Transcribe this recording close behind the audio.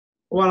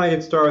Why don't I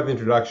get started with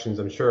introductions?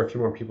 I'm sure a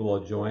few more people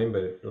will join,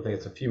 but I think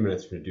it's a few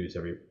minutes to introduce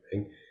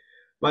everything.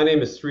 My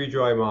name is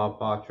Srijoy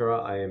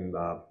Mahapatra. I am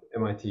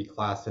MIT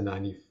class of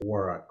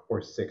 94,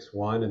 course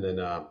 6-1, and then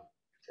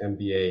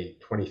MBA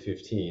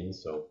 2015,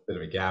 so a bit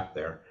of a gap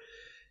there.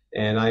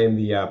 And I am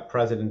the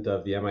president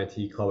of the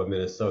MIT Club of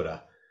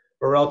Minnesota.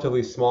 We're a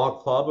relatively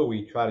small club, but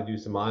we try to do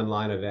some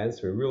online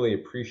events. We really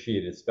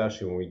appreciate it,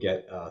 especially when we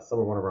get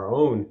one of our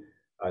own,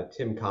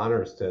 Tim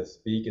Conners, to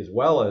speak, as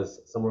well as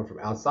someone from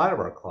outside of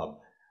our club.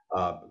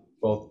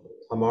 Both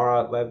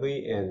Tamara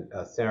Ledley and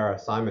Sarah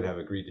Simon have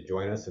agreed to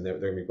join us, and they're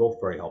going to be both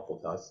very helpful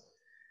to us.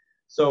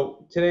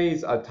 So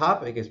today's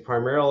topic is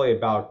primarily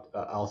about,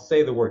 I'll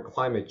say the word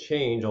climate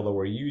change, although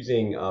we're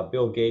using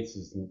Bill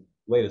Gates's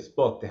latest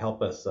book to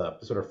help us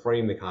sort of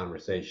frame the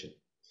conversation.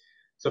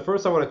 So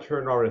first I want to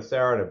turn it over to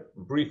Sarah to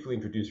briefly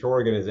introduce her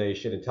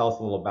organization and tell us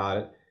a little about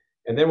it,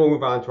 and then we'll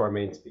move on to our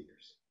main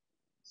speakers.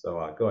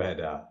 So go ahead,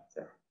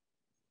 Sarah.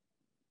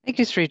 Thank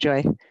you,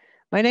 Srijoy.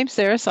 My name's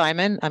Sarah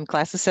Simon. I'm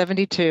class of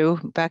 72.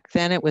 Back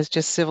then it was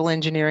just civil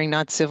engineering,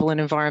 not civil and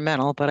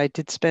environmental, but I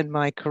did spend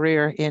my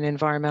career in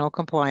environmental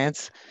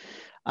compliance.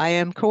 I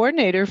am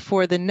coordinator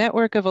for the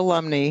network of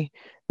alumni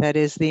that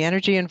is the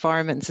Energy,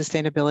 Environment, and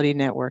Sustainability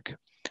Network.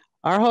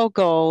 Our whole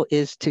goal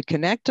is to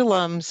connect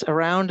alums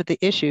around the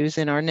issues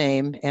in our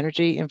name,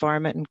 energy,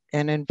 environment,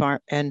 and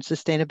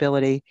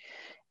sustainability,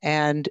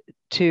 and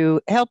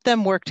to help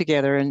them work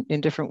together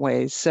in different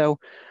ways. So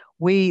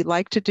we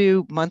like to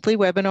do monthly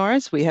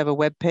webinars. We have a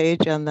web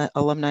page on the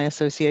Alumni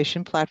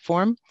Association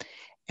platform,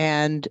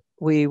 and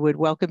we would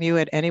welcome you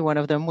at any one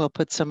of them. We'll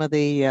put some of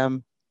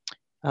the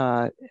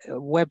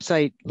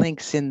website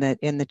links in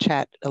the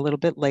chat a little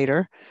bit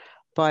later.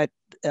 But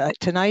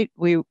tonight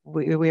we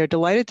are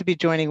delighted to be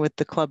joining with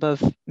the Club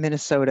of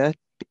Minnesota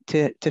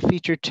to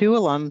feature two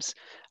alums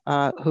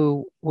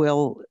who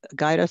will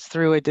guide us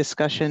through a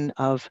discussion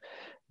of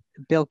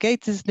Bill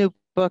Gates's new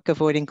book,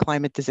 Avoiding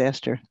Climate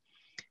Disaster.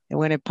 And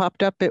when it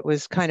popped up, it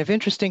was kind of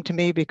interesting to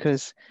me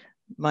because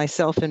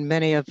myself and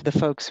many of the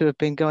folks who have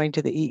been going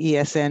to the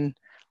EESN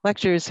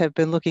lectures have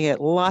been looking at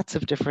lots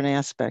of different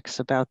aspects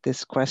about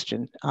this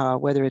question,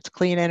 whether it's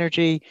clean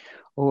energy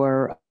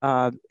or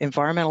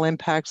environmental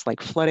impacts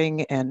like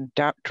flooding and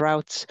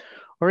droughts,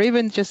 or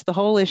even just the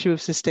whole issue of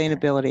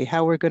sustainability,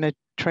 how we're going to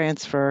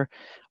transfer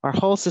our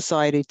whole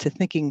society to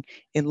thinking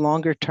in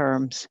longer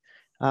terms,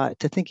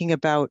 to thinking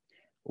about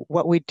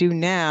what we do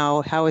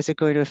now, how is it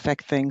going to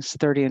affect things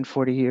 30 and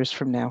 40 years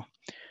from now.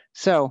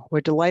 So we're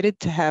delighted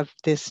to have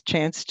this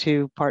chance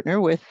to partner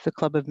with the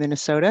Club of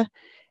Minnesota.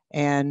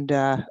 And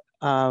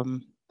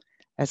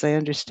as I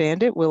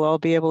understand it, we'll all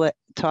be able to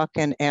talk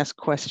and ask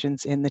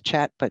questions in the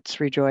chat, but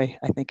Srijoy,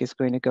 I think, is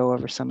going to go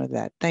over some of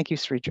that. Thank you,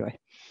 Srijoy.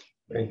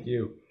 Thank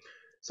you.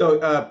 So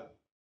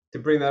to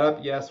bring that up,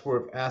 yes,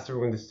 we've asked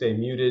everyone to stay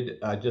muted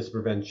just to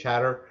prevent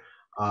chatter.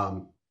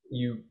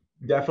 You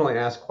definitely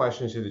ask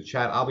questions through the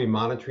chat. I'll be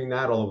monitoring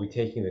that, although we'll be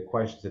taking the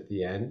questions at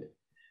the end.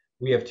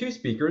 We have two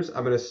speakers.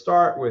 I'm going to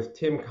start with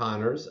Tim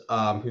Conners,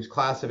 who's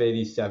class of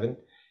 87.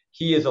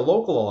 He is a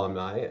local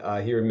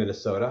alumni here in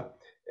Minnesota.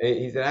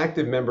 He's an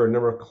active member of a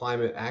number of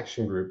climate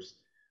action groups,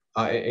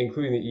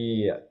 including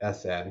the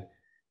EESN.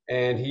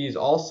 And he's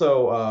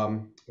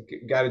also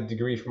got a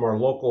degree from our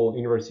local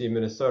University of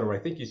Minnesota, where I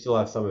think you still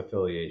have some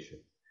affiliation.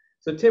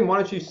 So Tim, why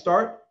don't you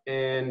start,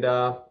 and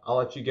I'll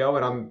let you go.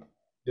 And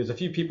there's a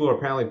few people who are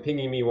apparently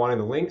pinging me wanting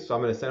the link, so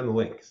I'm going to send them the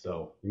link.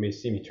 So you may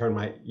see me turn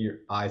my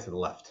eyes to the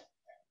left.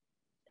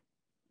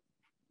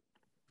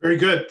 Very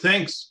good.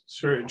 Thanks,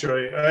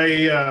 Joy.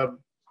 I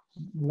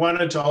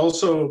wanted to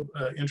also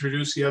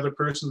introduce the other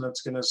person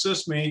that's going to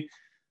assist me.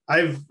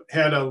 I've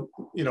had a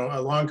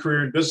long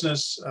career in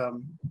business,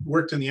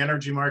 worked in the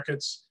energy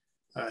markets,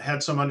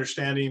 had some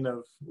understanding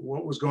of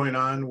what was going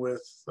on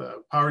with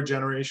power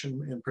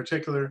generation in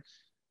particular.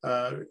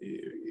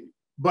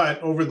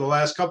 But over the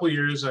last couple of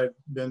years, I've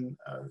been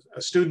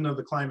a student of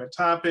the climate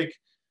topic.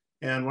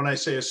 And when I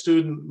say a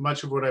student,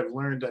 much of what I've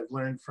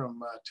learned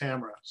from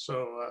Tamara.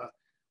 So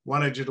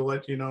wanted you to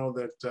let you know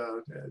that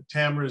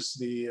Tamara's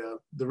the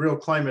real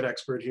climate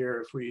expert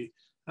here if we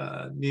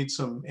need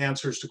some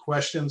answers to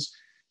questions.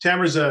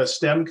 Tamara's a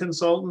STEM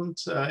consultant,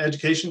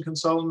 education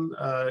consultant.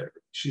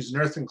 She's an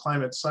earth and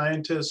climate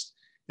scientist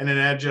and an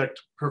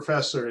adjunct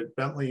professor at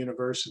Bentley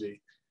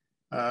University.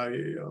 A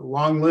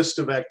long list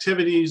of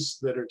activities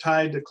that are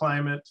tied to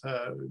climate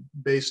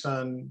based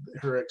on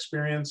her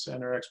experience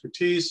and her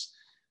expertise.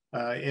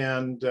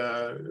 And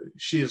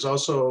she is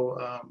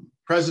also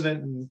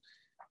president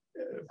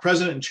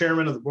and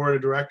chairman of the board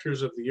of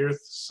directors of the Earth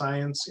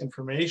Science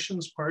Information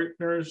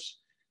Partners,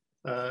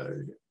 a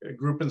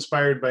group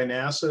inspired by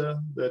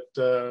NASA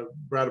that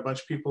brought a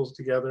bunch of people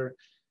together.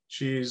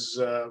 She's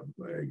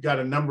got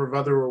a number of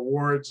other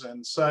awards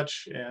and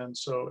such, and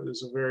so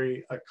is a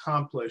very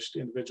accomplished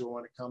individual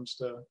when it comes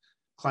to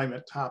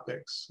climate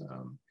topics.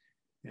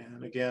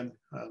 And again,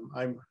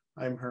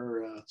 I'm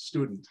her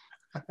student.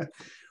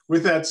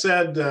 With that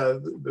said,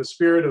 the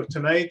spirit of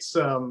tonight's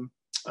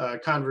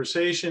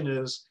conversation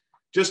is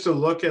just to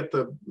look at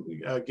the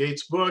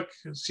Gates book,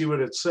 see what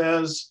it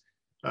says,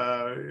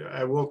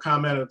 I will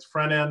comment at the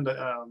front end.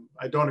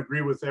 I don't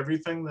agree with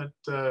everything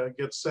that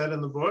gets said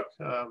in the book.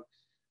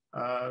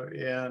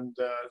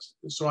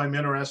 So I'm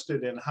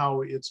interested in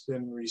how it's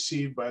been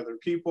received by other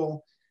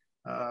people.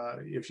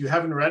 If you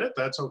haven't read it,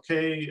 that's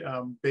okay.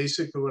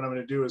 Basically, what I'm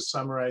going to do is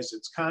summarize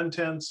its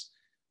contents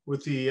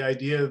with the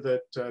idea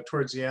that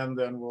towards the end,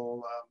 then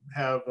we'll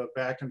have a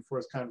back and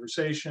forth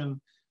conversation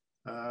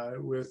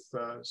with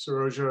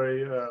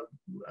Sarojoy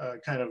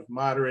kind of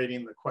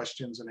moderating the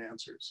questions and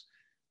answers.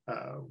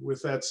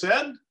 With that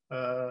said,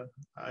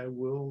 I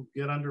will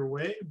get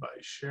underway by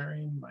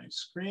sharing my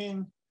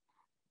screen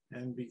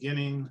and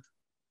beginning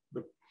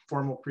the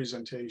formal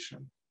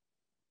presentation.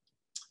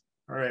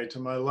 All right,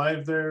 am I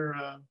live there?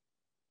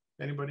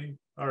 Anybody?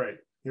 All right,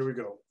 here we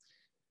go.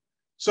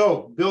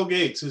 So Bill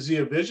Gates, is he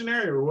a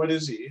visionary or what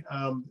is he?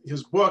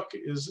 His book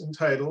is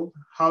entitled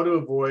How to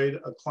Avoid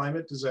a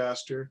Climate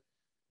Disaster,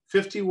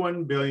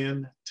 51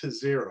 billion to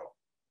zero.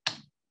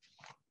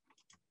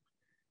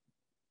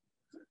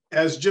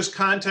 As just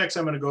context,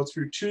 I'm going to go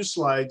through two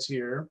slides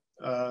here.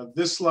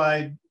 This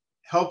slide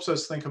helps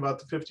us think about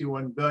the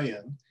 51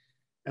 billion.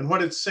 And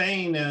what it's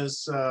saying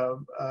is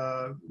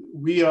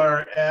we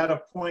are at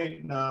a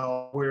point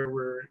now where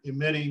we're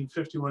emitting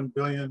 51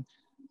 billion.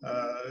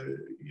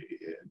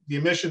 The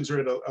emissions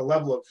are at a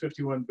level of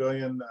 51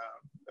 billion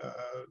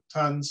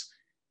tons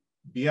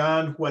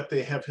beyond what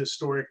they have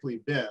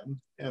historically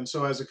been. And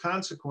so as a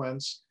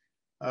consequence,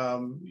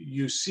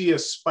 you see a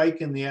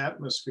spike in the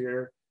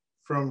atmosphere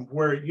from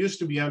where it used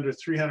to be under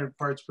 300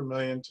 parts per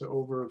million to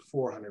over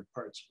 400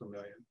 parts per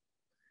million.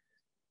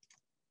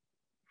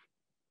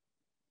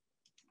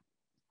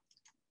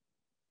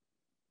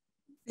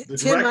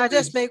 Tim, I'll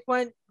just make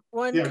one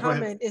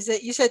comment, is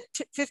that you said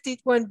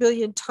 51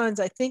 billion tons.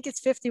 I think it's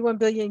 51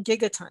 billion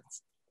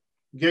gigatons.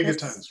 Gigatons,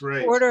 That's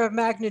right. Order of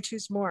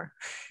magnitudes more.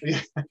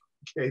 Yeah.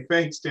 Okay,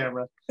 thanks,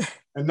 Tamara.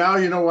 And now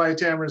you know why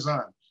Tamara's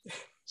on.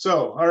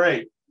 So, all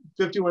right,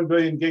 51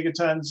 billion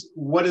gigatons.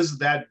 What does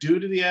that do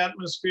to the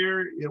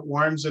atmosphere? It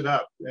warms it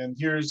up. And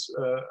here's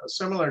a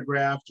similar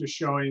graph just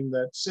showing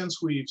that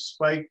since we've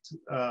spiked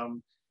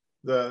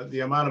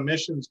the amount of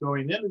emissions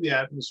going into the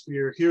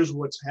atmosphere, here's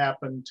what's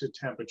happened to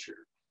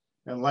temperature.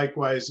 And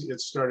likewise, it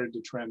started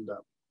to trend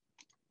up.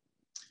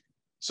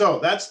 So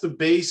that's the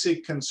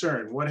basic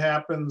concern. What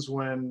happens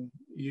when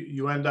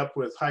you end up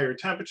with higher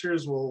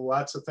temperatures? Well,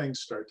 lots of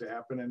things start to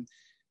happen. And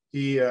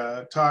he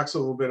talks a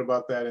little bit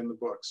about that in the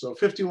book. So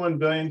 51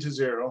 billion to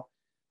zero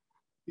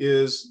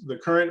is the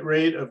current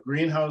rate of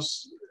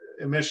greenhouse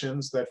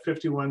emissions, that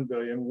 51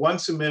 billion.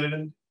 Once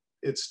emitted,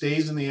 it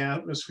stays in the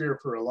atmosphere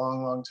for a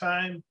long, long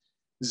time.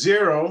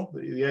 Zero,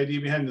 the idea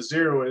behind the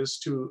zero is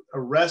to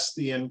arrest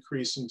the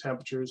increase in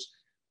temperatures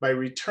by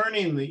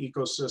returning the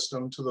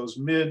ecosystem to those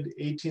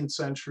mid-18th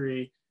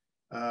century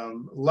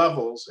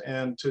levels.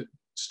 And to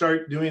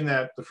start doing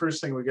that, the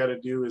first thing we got to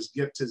do is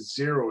get to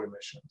zero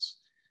emissions.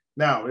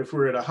 Now, if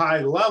we're at a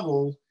high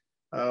level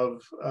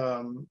of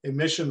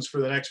emissions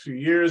for the next few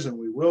years, and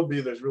we will be,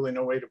 there's really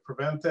no way to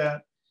prevent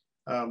that.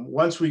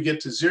 Once we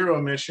get to zero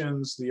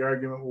emissions, the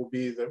argument will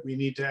be that we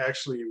need to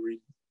actually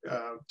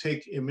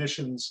take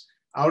emissions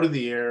out of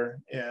the air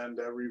and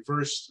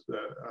reverse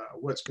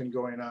what's been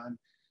going on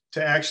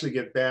to actually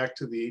get back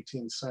to the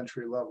 18th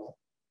century level.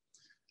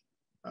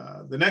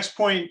 The next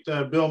point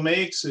Bill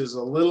makes is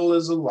a little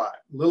is a lot.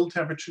 Little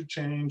temperature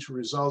change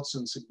results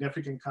in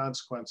significant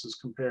consequences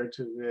compared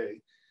to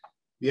today.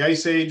 The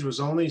Ice Age was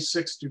only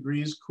 6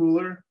 degrees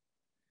cooler,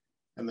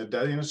 and the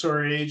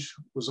Dinosaur Age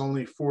was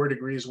only 4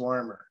 degrees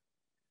warmer.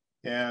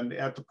 And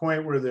at the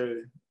point where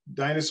the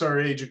Dinosaur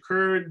Age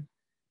occurred,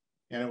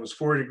 and it was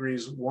 4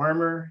 degrees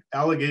warmer,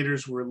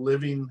 alligators were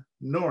living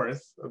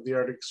north of the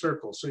Arctic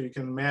Circle. So you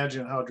can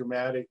imagine how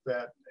dramatic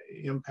that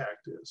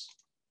impact is.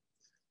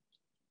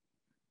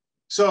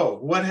 So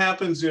what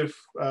happens if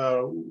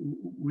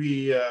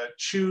we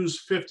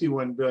choose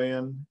 51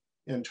 billion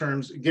in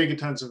terms of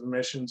gigatons of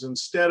emissions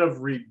instead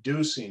of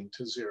reducing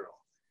to zero?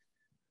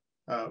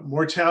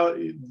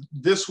 Mortality,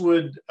 this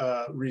would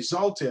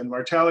result in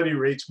mortality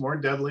rates more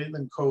deadly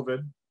than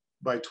COVID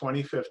by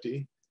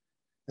 2050.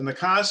 And the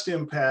cost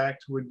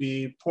impact would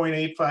be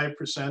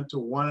 0.85% to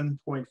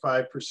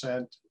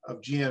 1.5%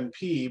 of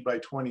GNP by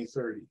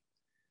 2030.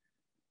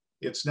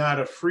 It's not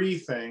a free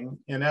thing.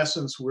 In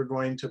essence, we're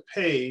going to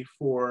pay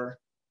for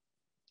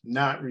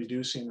not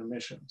reducing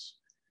emissions.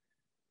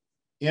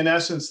 In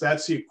essence,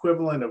 that's the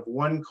equivalent of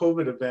one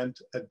COVID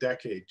event a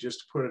decade, just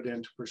to put it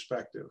into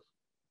perspective.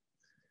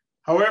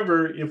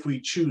 However, if we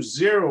choose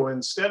zero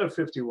instead of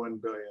 51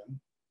 billion,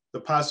 the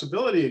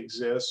possibility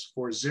exists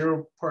for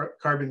zero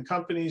carbon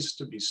companies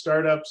to be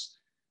startups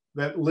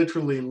that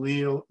literally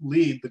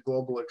lead the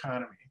global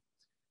economy.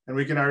 And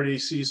we can already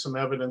see some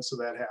evidence of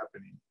that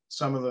happening.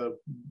 Some of the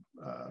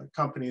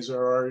companies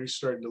are already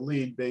starting to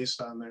lead based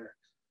on their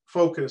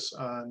focus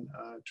on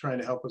trying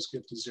to help us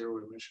get to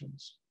zero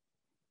emissions.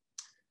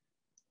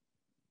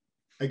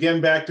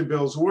 Again, back to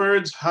Bill's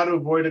words, how to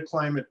avoid a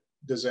climate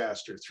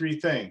disaster. 3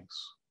 things.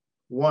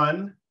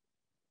 1,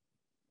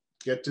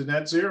 get to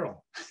net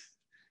zero.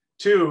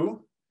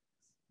 2,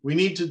 we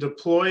need to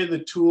deploy the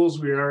tools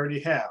we already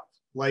have,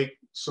 like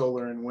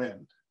solar and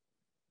wind.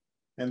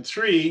 And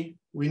 3,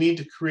 we need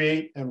to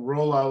create and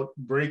roll out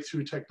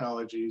breakthrough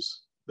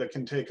technologies that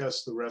can take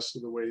us the rest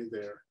of the way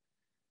there.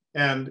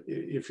 And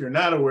if you're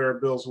not aware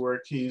of Bill's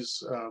work,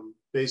 he's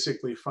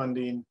basically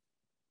funding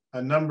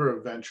a number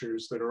of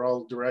ventures that are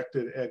all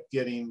directed at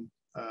getting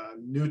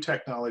new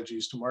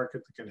technologies to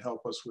market that can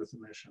help us with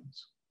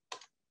emissions.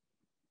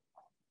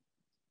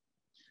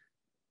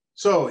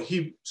 So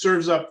he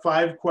serves up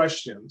 5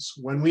 questions.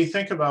 When we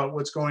think about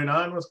what's going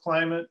on with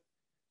climate,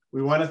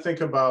 we want to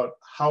think about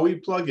how we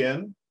plug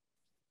in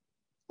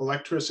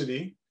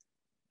electricity,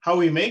 how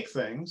we make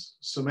things,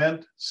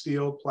 cement,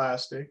 steel,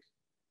 plastic,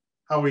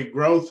 how we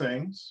grow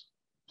things,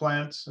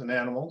 plants and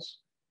animals,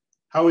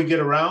 how we get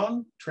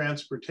around,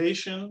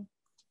 transportation,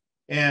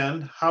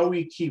 and how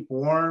we keep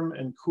warm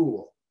and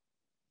cool.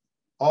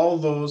 All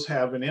those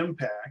have an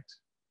impact,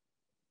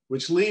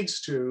 which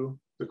leads to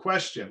the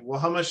question, well,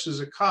 how much does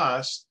it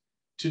cost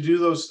to do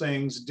those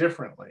things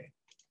differently?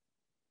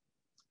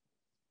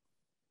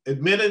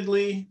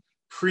 Admittedly,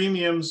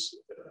 premiums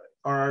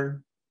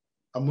are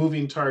a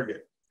moving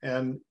target,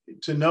 and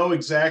to know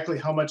exactly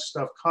how much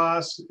stuff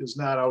costs is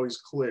not always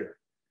clear.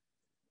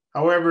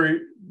 However,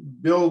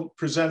 Bill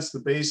presents the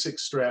basic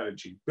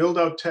strategy. Build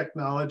out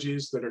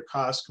technologies that are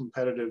cost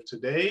competitive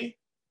today,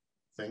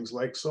 things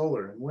like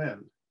solar and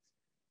wind,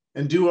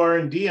 and do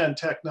R&D on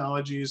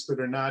technologies that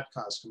are not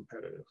cost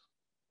competitive.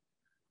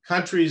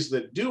 Countries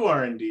that do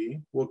R&D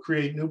will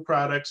create new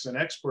products and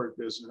export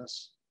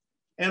business,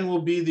 and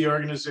will be the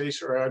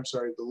organization, or I'm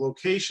sorry, the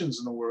locations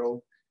in the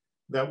world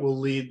that will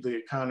lead the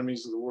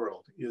economies of the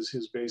world, is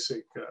his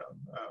basic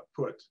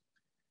put.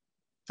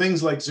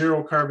 Things like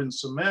zero carbon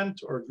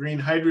cement or green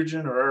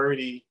hydrogen are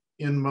already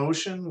in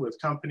motion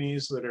with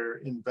companies that are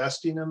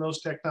investing in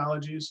those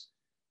technologies,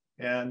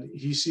 and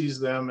he sees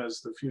them as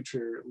the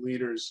future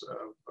leaders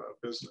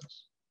of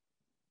business.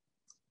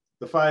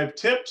 The 5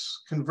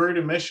 tips: convert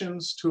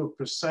emissions to a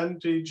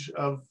percentage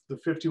of the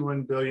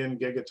 51 billion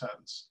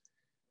gigatons.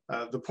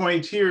 The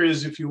point here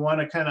is, if you want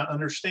to kind of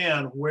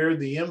understand where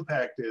the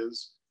impact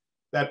is,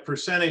 that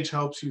percentage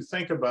helps you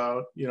think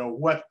about,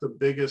 what the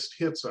biggest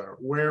hits are,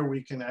 where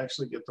we can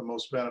actually get the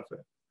most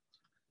benefit.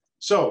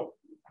 So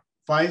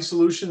find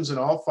solutions in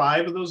all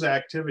 5 of those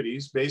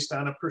activities based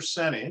on a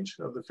percentage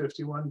of the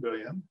 51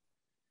 billion.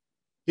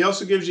 He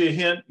also gives you a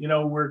hint,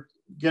 we're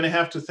going to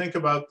have to think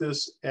about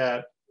this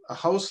at a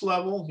house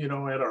level,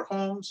 at our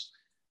homes,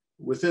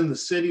 within the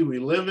city we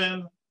live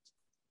in,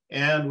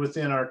 and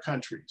within our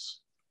countries.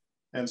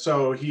 And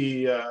so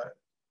he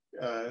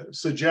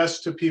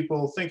suggests to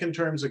people, think in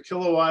terms of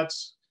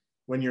kilowatts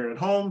when you're at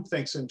home,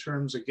 thinks in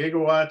terms of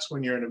gigawatts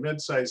when you're in a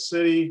mid-sized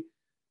city,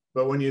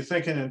 but when you're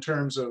thinking in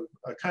terms of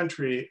a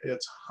country,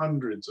 it's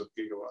hundreds of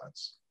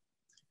gigawatts.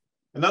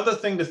 Another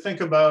thing to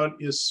think about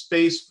is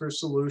space for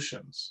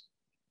solutions.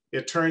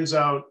 It turns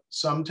out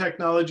some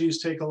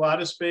technologies take a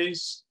lot of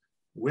space.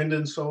 Wind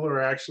and solar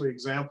are actually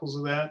examples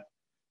of that.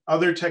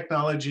 Other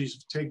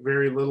technologies take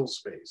very little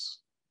space.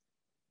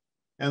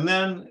 And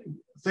then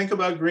think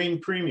about green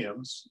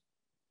premiums.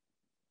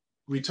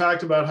 We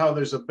talked about how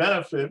there's a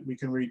benefit. We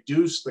can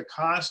reduce the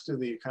cost of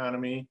the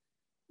economy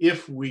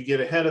if we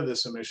get ahead of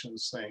this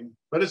emissions thing,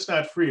 but it's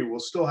not free. We'll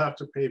still have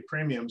to pay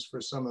premiums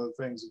for some of the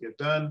things that get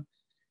done.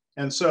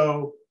 And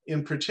so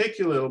in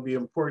particular, it'll be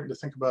important to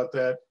think about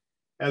that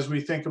as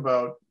we think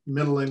about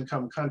middle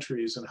income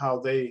countries and how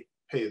they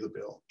pay the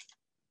bill.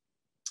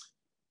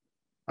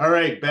 All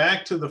right,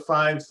 back to the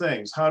 5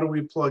 things. How do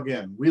we plug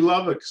in? We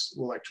love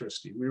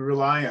electricity. We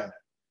rely on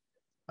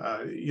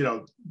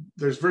it.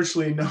 There's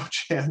virtually no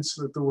chance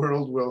that the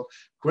world will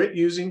quit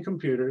using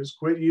computers,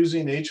 quit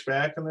using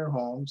HVAC in their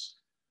homes,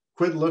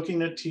 quit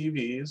looking at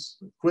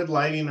TVs, quit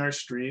lighting our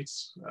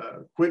streets,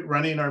 quit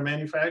running our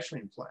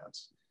manufacturing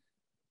plants.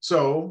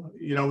 So,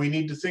 we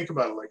need to think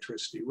about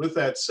electricity. With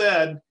that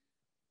said,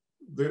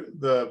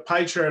 the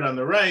pie chart on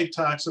the right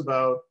talks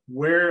about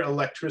where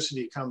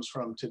electricity comes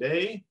from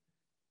today.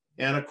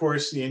 And of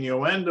course, the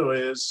innuendo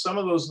is some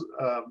of those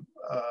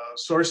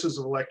sources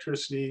of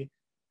electricity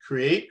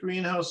create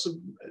greenhouse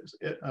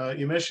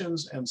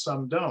emissions and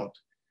some don't.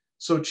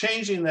 So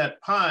changing that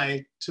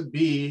pie to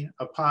be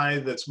a pie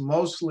that's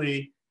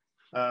mostly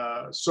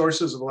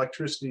sources of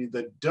electricity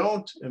that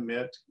don't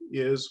emit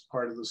is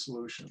part of the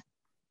solution.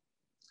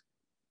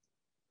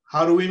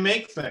 How do we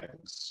make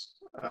things?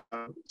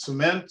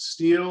 Cement,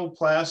 steel,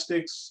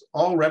 plastics,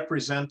 all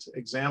represent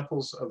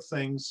examples of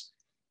things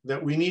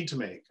that we need to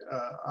make.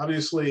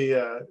 Obviously,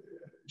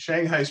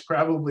 Shanghai's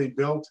probably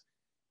built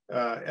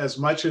as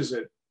much as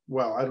it,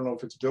 well, I don't know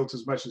if it's built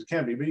as much as it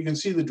can be, but you can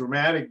see the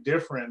dramatic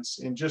difference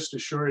in just a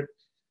short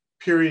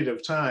period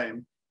of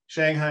time.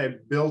 Shanghai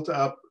built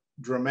up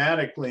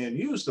dramatically and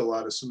used a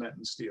lot of cement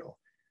and steel.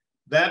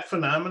 That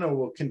phenomenon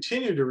will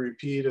continue to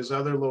repeat as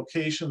other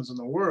locations in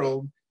the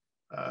world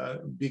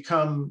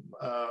become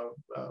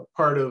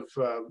part of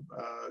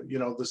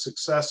the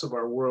success of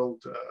our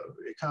world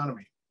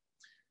economy.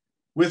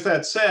 With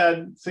that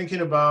said,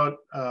 thinking about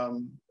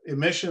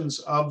emissions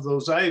of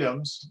those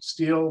items,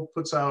 steel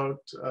puts out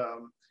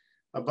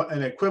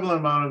an equivalent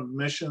amount of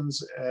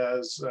emissions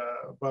as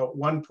about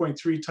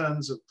 1.3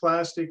 tons of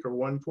plastic or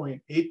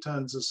 1.8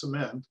 tons of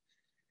cement.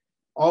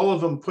 All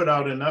of them put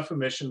out enough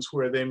emissions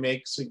where they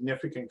make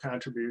significant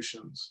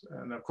contributions.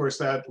 And of course,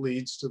 that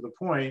leads to the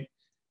point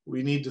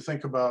we need to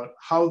think about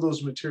how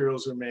those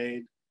materials are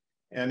made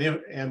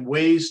and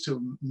ways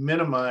to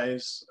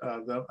minimize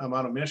the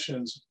amount of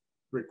emissions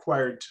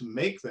required to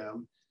make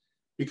them,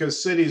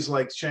 because cities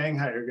like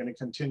Shanghai are going to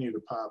continue to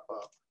pop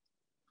up.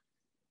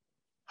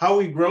 How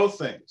we grow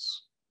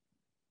things.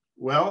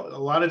 Well, a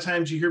lot of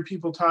times you hear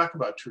people talk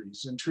about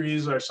trees, and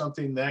trees are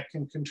something that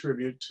can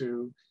contribute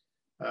to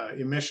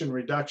emission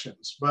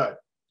reductions, but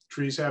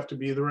trees have to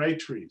be the right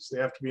trees. They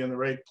have to be in the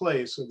right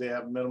place so they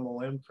have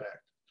minimal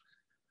impact.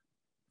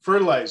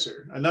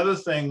 Fertilizer, another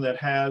thing that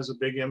has a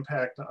big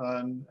impact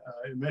on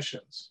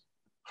emissions.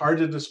 Hard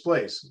to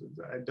displace.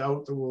 I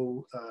doubt that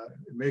we'll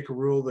make a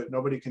rule that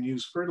nobody can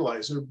use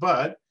fertilizer,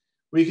 but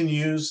we can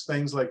use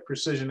things like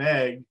precision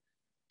ag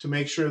to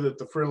make sure that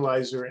the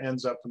fertilizer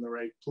ends up in the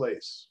right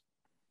place.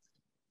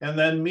 And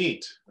then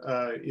meat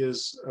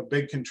is a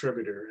big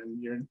contributor,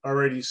 and you're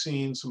already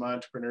seeing some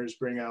entrepreneurs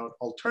bring out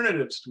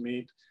alternatives to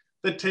meat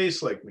that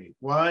taste like meat.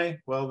 Why?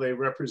 Well, they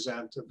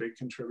represent a big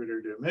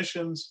contributor to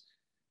emissions,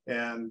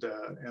 and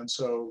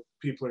so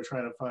people are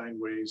trying to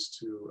find ways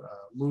to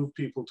move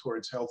people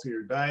towards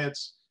healthier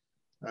diets.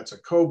 That's a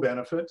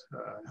co-benefit,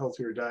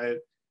 healthier diet,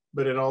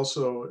 but it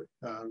also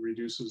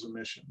reduces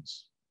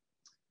emissions.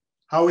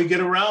 How we get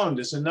around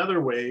is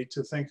another way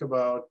to think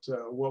about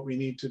what we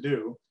need to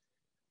do.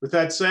 With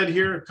that said,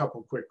 here, a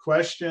couple quick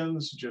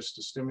questions just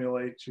to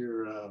stimulate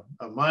your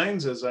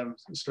minds as I'm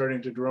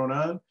starting to drone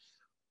on.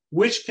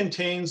 Which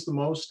contains the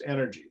most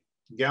energy?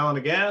 A gallon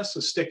of gas,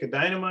 a stick of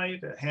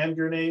dynamite, a hand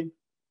grenade?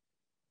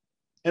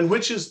 And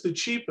which is the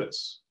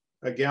cheapest?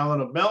 A gallon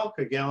of milk,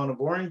 a gallon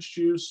of orange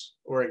juice,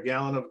 or a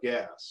gallon of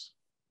gas?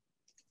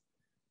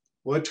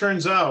 Well, it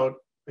turns out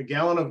a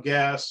gallon of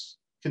gas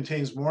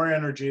contains more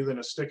energy than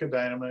a stick of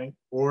dynamite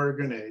or a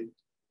grenade.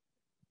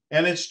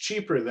 And it's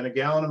cheaper than a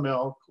gallon of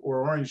milk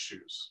or orange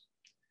juice.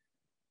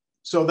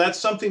 So that's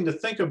something to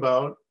think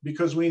about,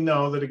 because we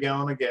know that a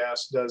gallon of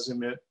gas does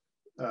emit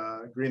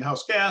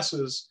greenhouse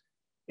gases,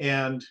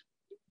 and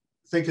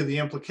think of the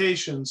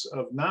implications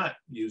of not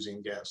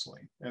using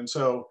gasoline. And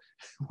so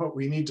what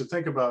we need to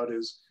think about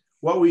is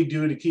what we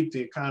do to keep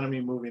the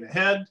economy moving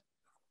ahead,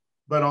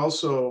 but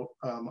also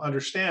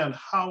understand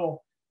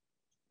how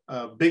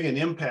big an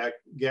impact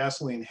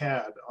gasoline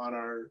had on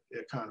our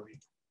economy.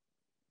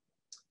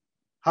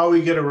 How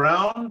we get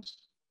around,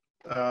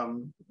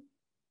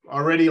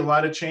 already a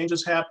lot of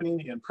changes happening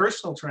in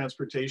personal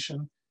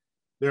transportation.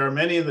 There are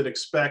many that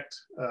expect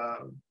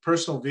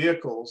personal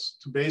vehicles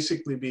to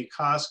basically be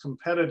cost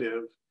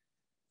competitive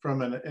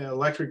from an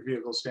electric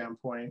vehicle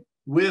standpoint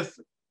with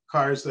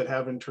cars that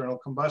have internal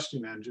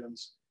combustion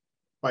engines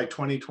by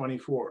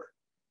 2024.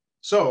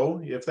 So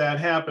if that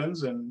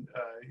happens, and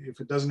if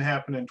it doesn't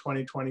happen in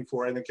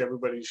 2024, I think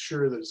everybody's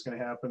sure that it's going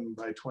to happen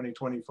by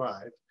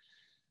 2025.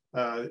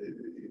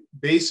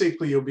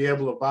 Basically, you'll be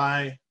able to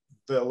buy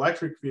the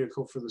electric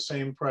vehicle for the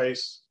same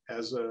price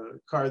as a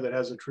car that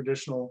has a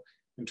traditional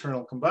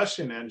internal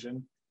combustion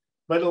engine,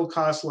 but it'll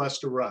cost less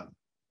to run.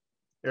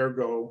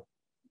 Ergo,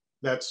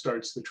 that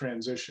starts the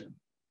transition.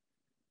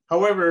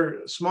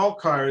 However, small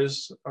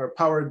cars are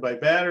powered by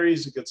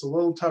batteries. It gets a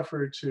little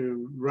tougher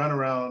to run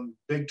around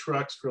big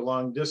trucks for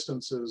long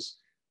distances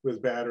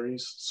with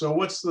batteries. So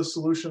what's the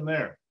solution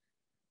there?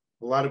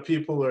 A lot of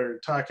people are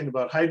talking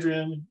about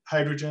hydrogen.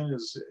 Hydrogen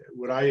is,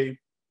 would I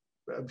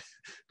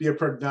be a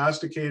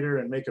prognosticator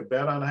and make a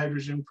bet on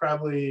hydrogen?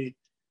 Probably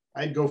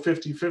I'd go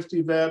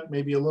 50-50 bet,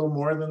 maybe a little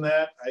more than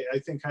that. I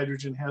think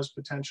hydrogen has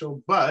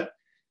potential, but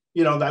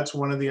you know, that's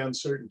one of the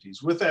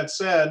uncertainties. With that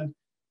said,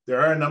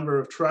 there are a number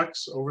of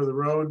trucks over the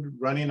road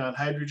running on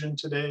hydrogen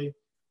today.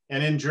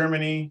 And in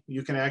Germany,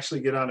 you can actually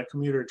get on a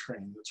commuter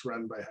train that's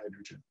run by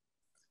hydrogen.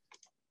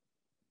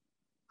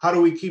 How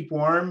do we keep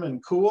warm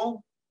and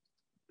cool?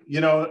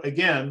 You know,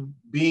 again,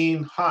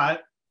 being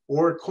hot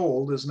or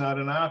cold is not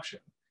an option.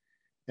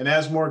 And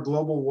as more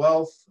global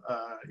wealth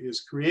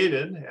is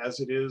created, as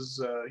it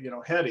is, you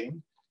know,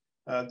 heading,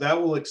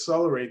 that will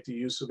accelerate the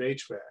use of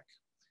HVAC.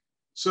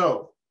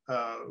 So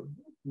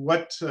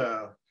what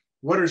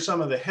are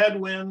some of the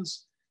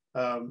headwinds?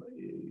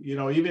 You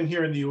know, even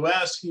here in the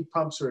US, heat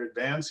pumps are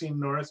advancing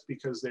north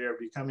because they are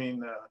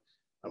becoming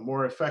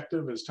more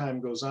effective as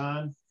time goes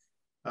on.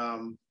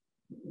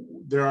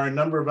 There are a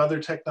number of other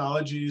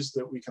technologies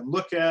that we can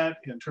look at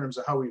in terms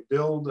of how we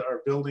build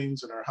our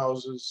buildings and our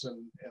houses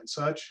and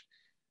such.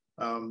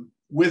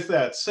 With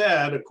that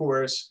said, of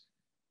course,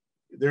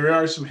 there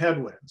are some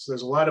headwinds.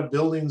 There's a lot of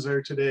buildings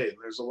there today.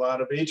 There's a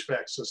lot of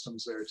HVAC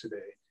systems there today.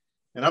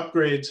 And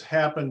upgrades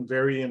happen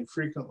very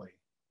infrequently.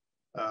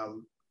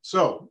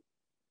 So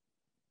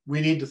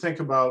we need to think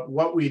about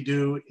what we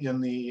do in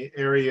the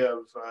area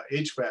of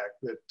HVAC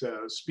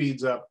that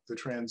speeds up the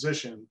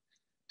transition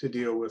to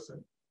deal with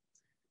it.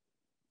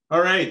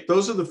 All right,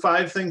 those are the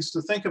 5 things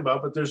to think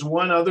about, but there's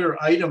one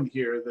other item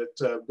here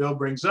that Bill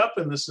brings up,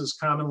 and this is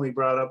commonly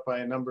brought up by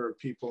a number of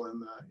people in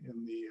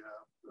the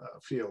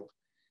field.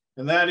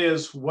 And that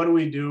is, what do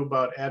we do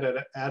about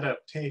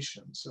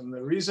adaptations? And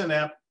the reason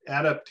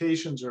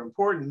adaptations are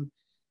important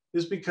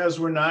is because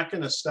we're not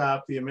going to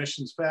stop the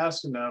emissions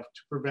fast enough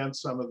to prevent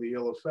some of the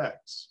ill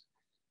effects.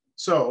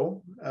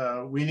 So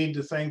we need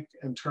to think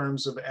in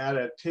terms of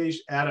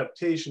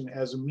adaptation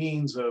as a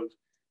means of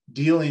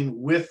dealing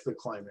with the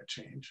climate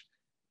change.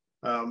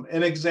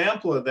 An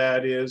example of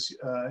that is,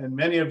 and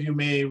many of you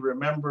may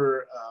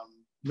remember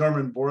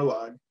Norman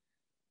Borlaug.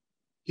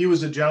 He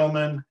was a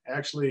gentleman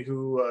actually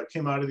who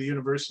came out of the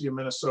University of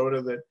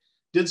Minnesota that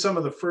did some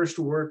of the first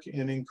work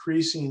in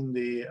increasing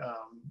the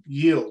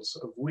yields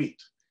of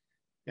wheat.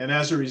 And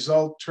as a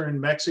result, turned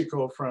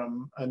Mexico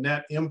from a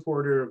net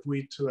importer of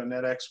wheat to a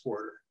net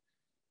exporter.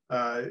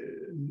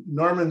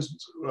 Norman's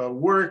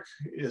work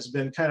has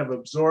been kind of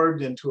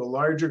absorbed into a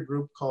larger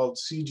group called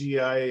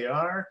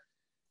CGIAR,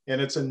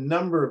 and it's a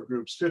number of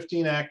groups,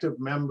 15 active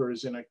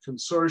members in a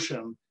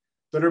consortium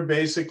that are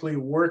basically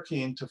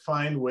working to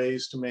find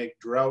ways to make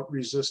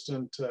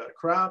drought-resistant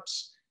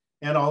crops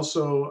and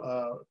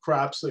also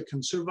crops that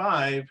can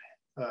survive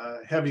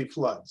heavy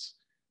floods.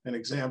 An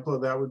example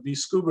of that would be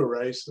scuba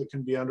rice that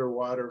can be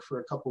underwater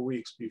for a couple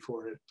weeks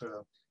before it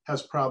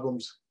has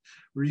problems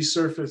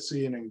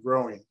resurfacing and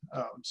growing.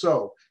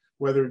 So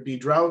whether it be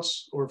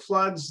droughts or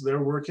floods,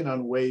 they're working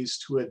on ways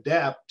to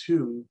adapt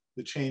to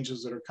the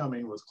changes that are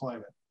coming with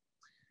climate.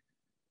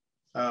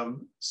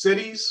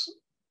 Cities,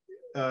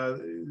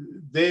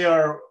 they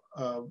are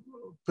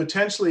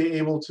potentially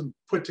able to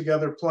put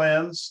together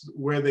plans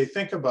where they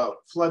think about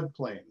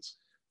floodplains.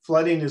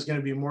 Flooding is going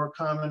to be more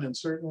common in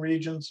certain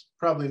regions,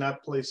 probably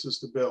not places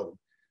to build.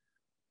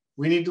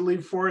 We need to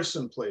leave forests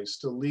in place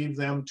to leave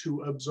them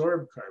to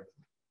absorb carbon.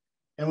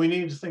 And we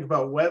need to think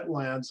about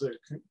wetlands that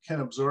can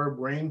absorb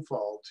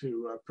rainfall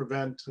to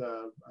prevent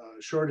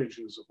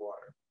shortages of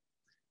water.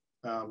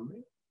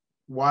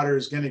 Water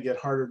is going to get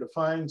harder to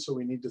find, so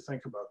we need to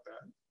think about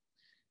that.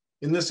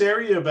 In this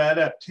area of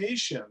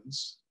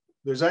adaptations,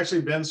 there's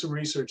actually been some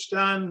research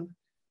done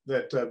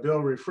that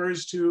Bill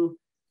refers to,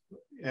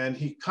 and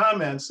he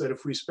comments that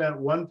if we spent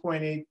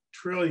 1.8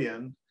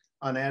 trillion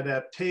on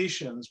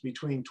adaptations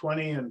between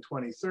 20 and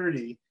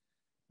 2030,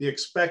 the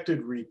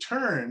expected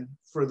return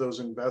for those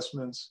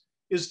investments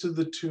is to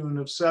the tune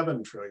of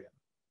 7 trillion.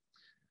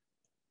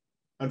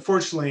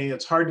 Unfortunately,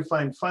 it's hard to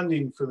find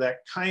funding for that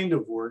kind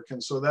of work,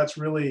 and so that's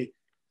really,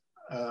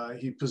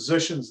 he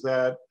positions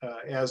that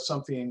as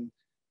something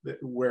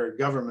where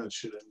government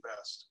should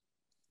invest.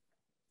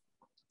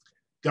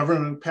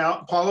 Government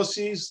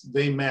policies,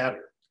 they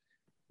matter.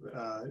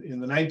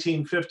 In the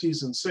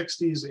 1950s and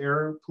 60s,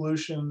 air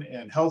pollution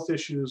and health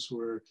issues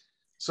were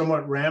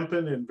somewhat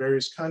rampant in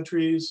various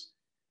countries.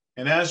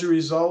 And as a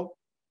result,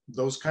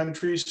 those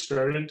countries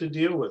started to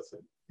deal with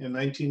it. In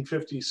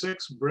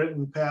 1956,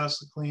 Britain passed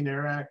the Clean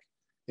Air Act.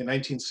 In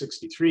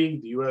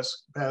 1963, the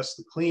US passed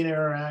the Clean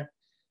Air Act.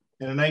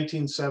 And in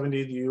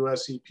 1970, the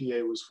US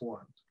EPA was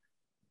formed.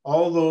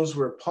 All those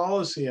were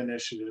policy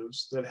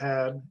initiatives that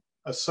had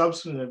a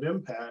substantive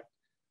impact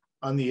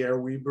on the air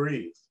we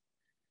breathe.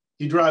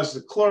 He draws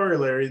the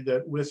corollary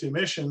that with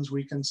emissions,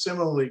 we can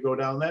similarly go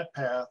down that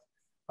path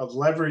of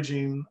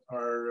leveraging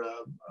our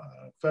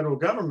federal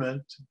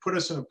government to put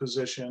us in a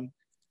position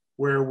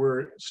where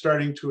we're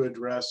starting to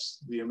address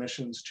the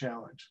emissions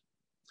challenge.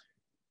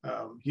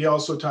 He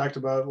also talked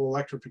about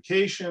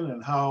electrification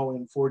and how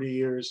in 40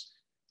 years,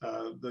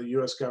 the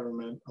US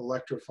government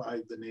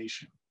electrified the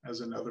nation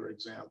as another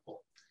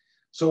example.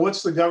 So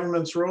what's the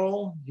government's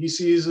role? He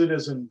sees it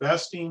as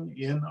investing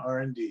in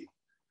R&D,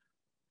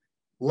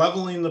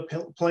 leveling the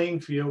playing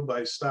field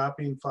by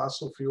stopping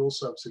fossil fuel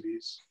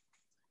subsidies,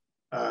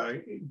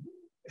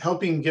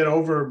 helping get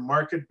over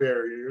market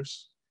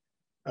barriers,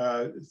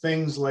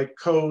 things like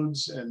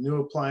codes and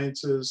new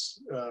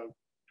appliances,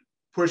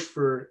 push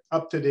for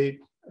up-to-date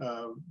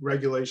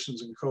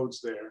regulations and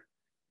codes there,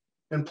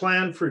 and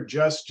plan for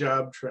just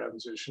job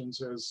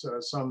transitions. As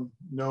some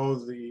know,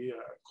 the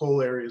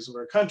coal areas of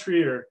our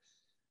country are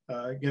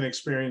going to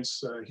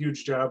experience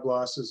huge job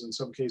losses. In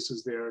some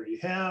cases, they already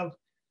have.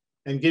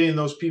 And getting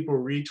those people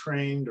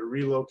retrained or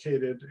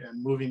relocated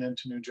and moving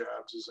into new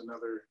jobs is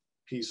another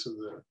piece of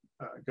the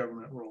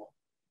government role.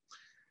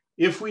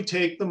 If we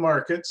take the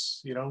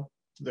markets, you know,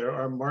 there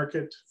are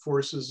market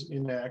forces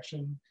in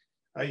action.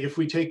 If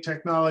we take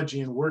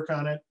technology and work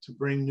on it to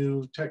bring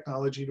new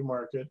technology to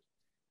market,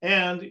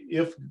 and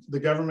if the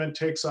government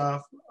takes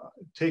on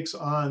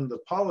the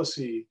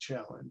policy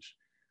challenge,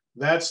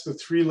 that's the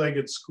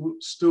three-legged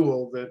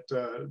stool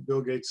that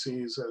Bill Gates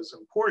sees as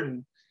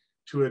important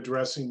to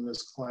addressing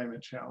this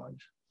climate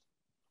challenge.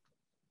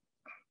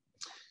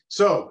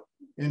 So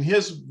in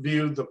his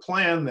view, the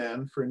plan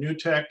then for new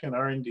tech and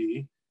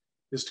R&D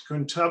is to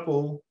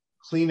quintuple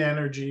clean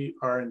energy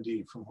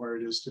R&D from where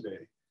it is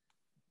today.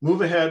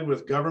 Move ahead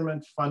with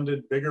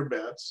government-funded bigger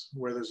bets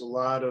where there's a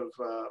lot of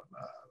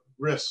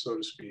risk, so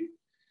to speak,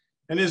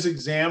 And his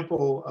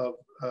example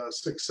of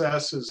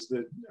success is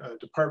the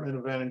Department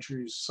of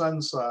Energy's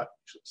Sunshot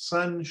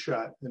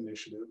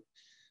initiative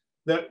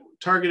that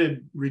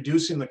targeted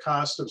reducing the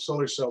cost of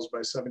solar cells by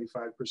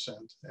 75%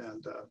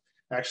 and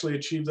actually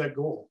achieved that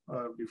goal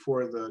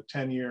before the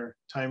 10-year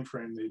time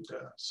frame they'd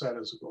set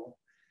as a goal.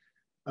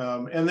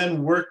 And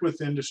then work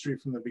with industry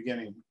from the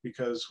beginning,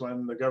 because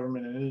when the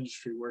government and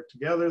industry work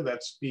together,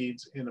 that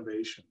speeds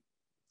innovation.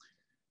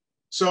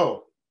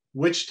 So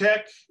which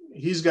tech?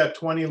 He's got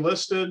 20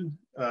 listed.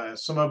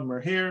 Some of them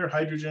are here: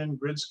 hydrogen,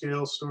 grid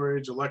scale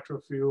storage,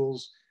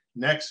 electrofuels,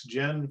 next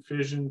gen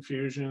fission,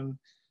 fusion,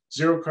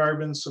 zero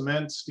carbon,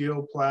 cement,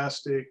 steel,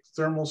 plastic,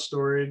 thermal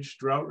storage,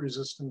 drought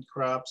resistant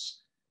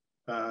crops,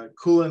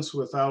 coolants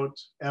without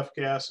F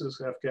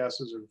gases. F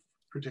gases are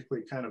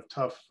particularly kind of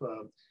tough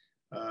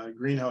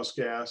greenhouse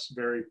gas,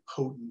 very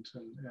potent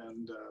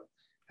and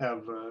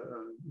have a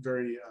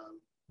very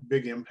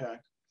big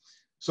impact.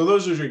 So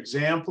those are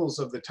examples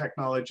of the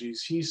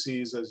technologies he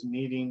sees as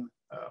needing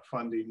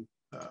funding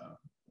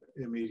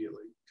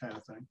immediately, kind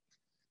of thing.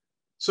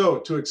 So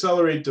to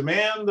accelerate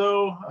demand,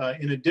 though,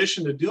 in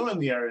addition to doing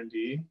the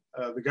R&D,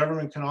 the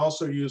government can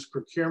also use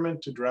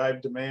procurement to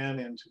drive demand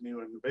into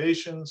new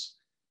innovations.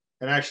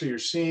 And actually, you're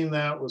seeing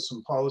that with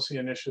some policy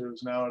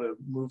initiatives now to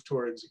move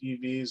towards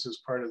EVs as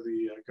part of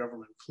the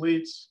government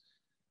fleets,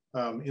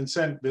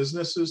 incent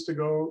businesses to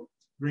go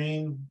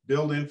green,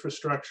 build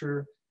infrastructure.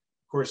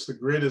 Of course, the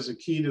grid is a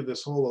key to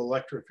this whole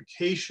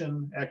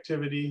electrification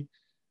activity,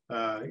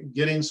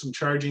 getting some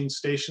charging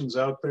stations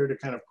out there to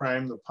kind of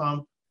prime the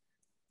pump,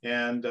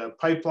 and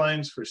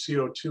pipelines for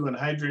CO2 and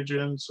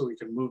hydrogen so we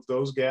can move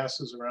those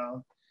gases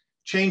around.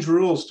 Change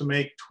rules to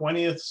make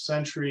 20th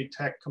century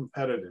tech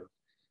competitive.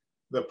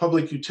 The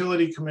public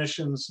utility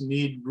commissions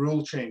need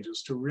rule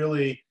changes to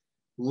really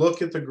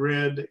look at the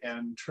grid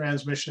and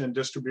transmission and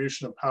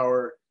distribution of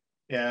power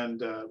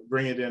and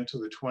bring it into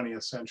the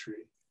 20th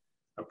century.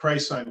 A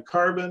price on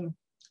carbon,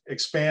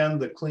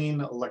 expand the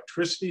clean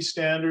electricity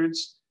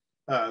standards.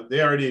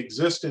 They already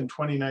exist in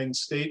 29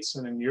 states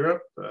and in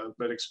Europe,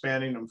 but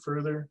expanding them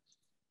further.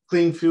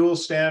 Clean fuel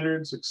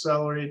standards,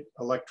 accelerate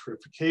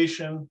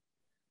electrification.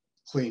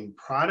 Clean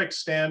product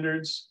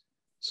standards,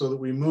 so that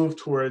we move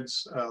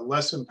towards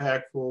less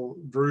impactful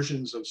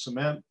versions of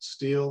cement,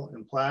 steel,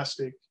 and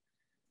plastic,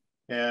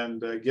 and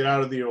get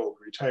out of the old,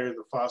 retire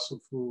the fossil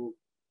fuel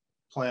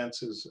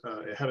plants as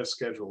ahead of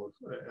schedule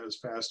as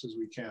fast as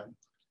we can.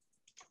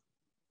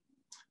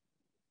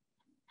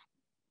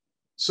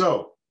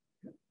 So,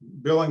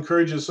 Bill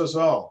encourages us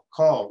all: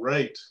 call,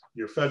 write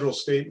your federal,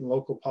 state, and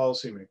local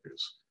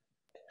policymakers.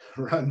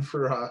 Run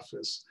for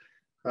office.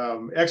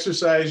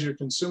 Exercise your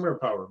consumer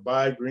power.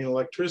 Buy green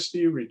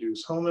electricity,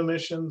 reduce home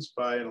emissions,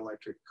 buy an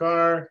electric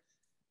car,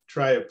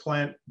 try a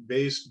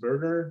plant-based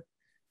burger.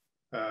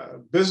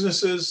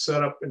 Businesses,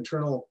 set up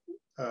internal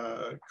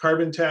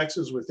carbon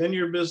taxes within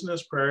your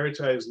business,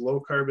 prioritize low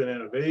carbon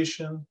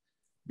innovation,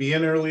 be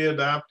an early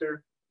adopter,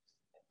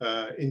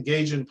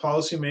 engage in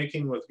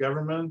policymaking with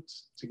government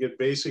to get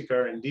basic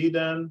R&D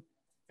done,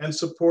 and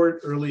support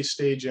early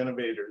stage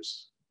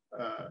innovators.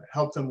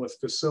 Help them with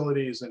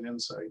facilities and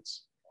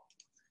insights.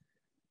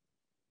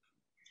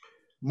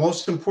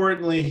 Most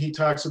importantly, he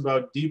talks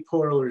about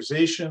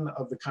depolarization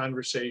of the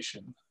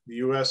conversation. The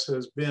US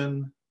has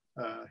been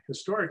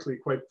historically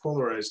quite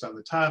polarized on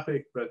the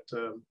topic, but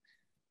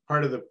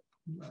part of the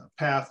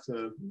path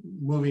to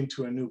moving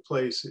to a new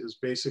place is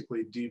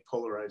basically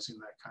depolarizing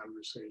that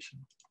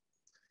conversation.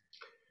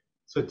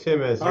 So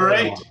Tim, as all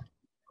right,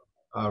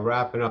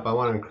 wrapping up, I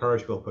want to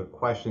encourage people to put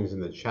questions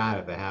in the chat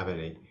if they have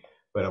any,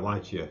 but I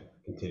want you to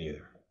continue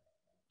there.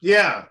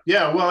 Yeah,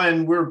 well,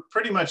 and we're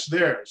pretty much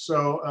there.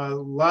 So a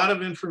lot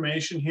of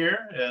information here,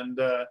 and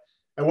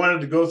I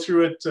wanted to go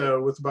through it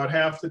with about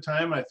half the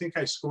time I think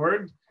I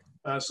scored,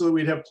 so that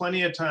we'd have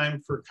plenty of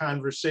time for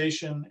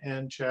conversation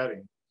and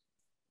chatting.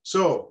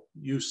 So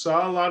you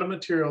saw a lot of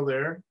material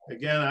there.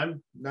 Again,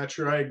 I'm not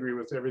sure I agree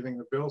with everything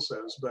that Bill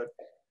says, but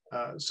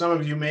some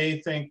of you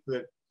may think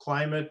that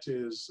climate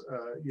is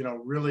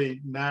really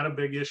not a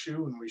big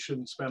issue and we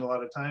shouldn't spend a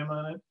lot of time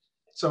on it.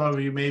 Some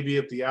of you may be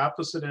at the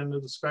opposite end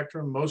of the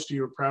spectrum. Most of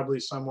you are probably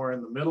somewhere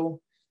in the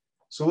middle.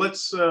 So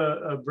let's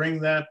bring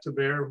that to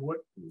bear.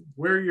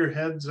 Where are your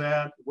heads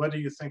at? What are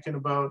you thinking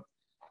about?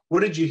 What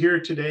did you hear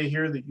today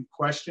here that you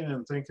question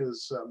and think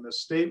is a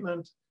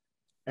misstatement?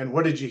 And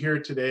what did you hear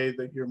today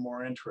that you're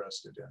more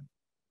interested in?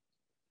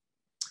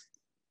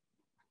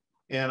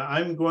 And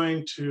I'm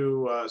going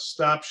to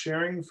stop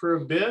sharing for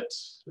a bit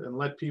and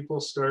let people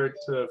start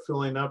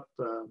filling up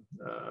the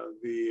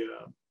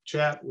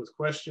chat with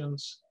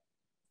questions.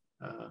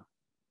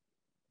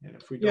 And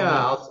if we don't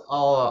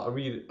I'll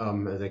read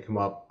as they come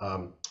up.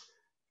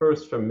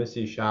 First from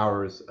Missy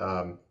Showers,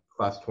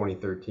 class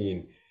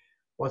 2013,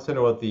 wants to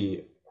know what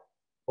the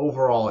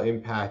overall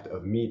impact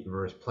of meat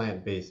versus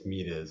plant-based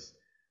meat is.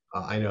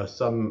 I know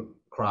some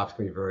crops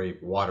can be very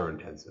water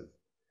intensive.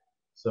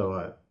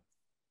 So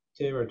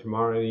Tim or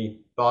Tamara, any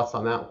thoughts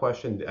on that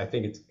question? I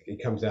think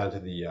it comes down to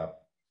the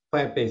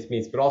plant-based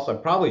meats, but also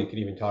probably you could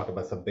even talk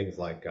about some things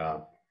like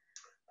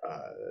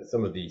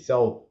some of the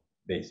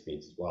cell-based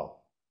meats as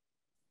well.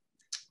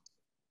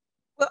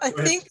 Well, I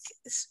think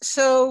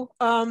so.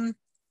 In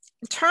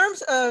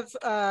terms of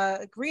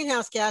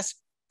greenhouse gas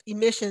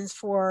emissions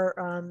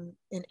for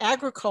in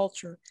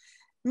agriculture,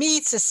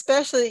 meats,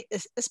 especially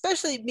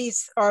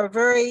meats, are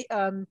very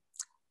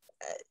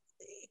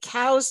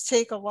cows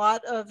take a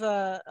lot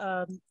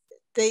of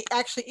they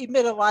actually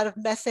emit a lot of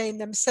methane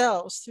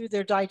themselves through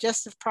their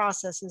digestive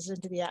processes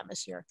into the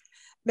atmosphere.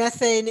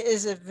 Methane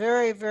is a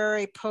very,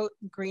 very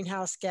potent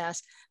greenhouse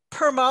gas.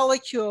 Per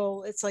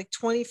molecule, it's like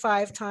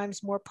 25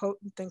 times more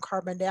potent than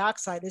carbon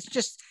dioxide. It's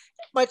just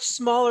much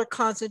smaller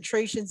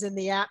concentrations in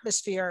the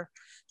atmosphere,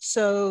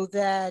 so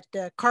that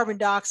carbon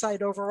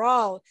dioxide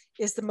overall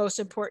is the most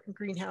important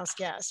greenhouse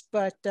gas.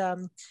 But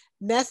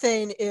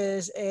methane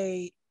is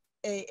a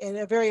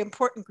very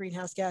important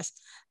greenhouse gas.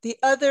 The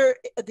other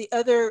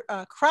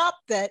crop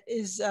that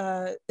is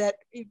that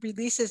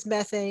releases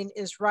methane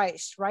is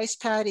rice. Rice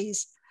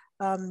paddies.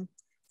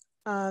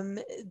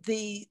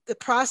 The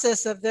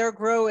process of their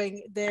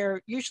growing,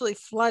 they're usually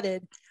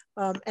flooded,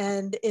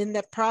 and in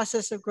the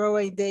process of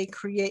growing, they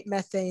create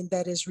methane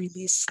that is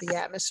released to the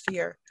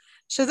atmosphere.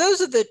 So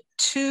those are the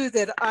two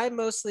that I'm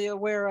mostly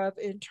aware of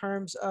in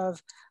terms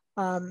of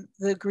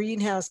the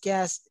greenhouse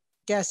gas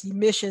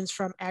emissions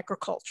from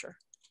agriculture.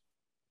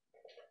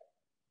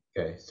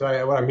 Okay,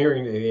 so what I'm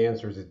hearing the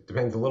answer is it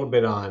depends a little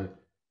bit on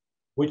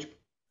which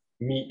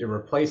meat you're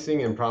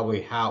replacing and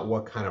probably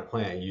what kind of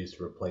plant you use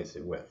to replace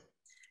it with.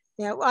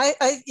 Yeah,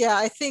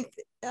 I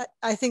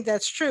think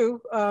that's true.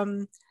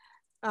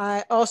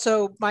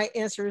 Also, my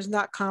answer is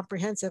not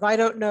comprehensive. I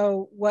don't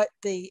know what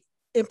the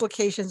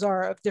implications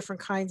are of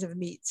different kinds of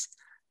meats.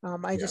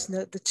 I just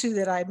know the two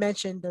that I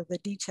mentioned are the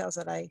details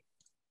that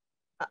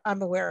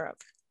I'm aware of.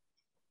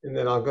 And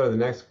then I'll go to the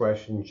next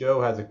question.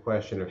 Joe has a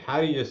question of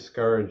how do you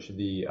discourage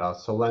the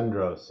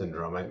Solendro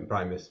syndrome? I'm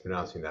probably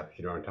mispronouncing that, but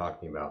you know what I'm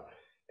talking about.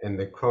 And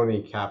the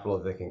crony capital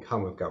that can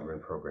come with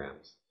government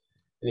programs.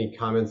 Any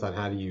comments on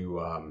how do you,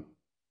 I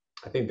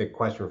think the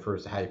question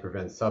refers to how you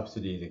prevent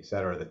subsidies, et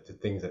cetera, to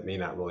things that may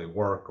not really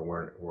work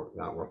or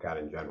not work out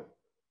in general.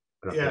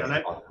 Yeah, and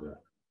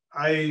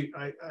I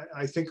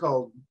think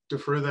I'll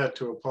defer that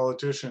to a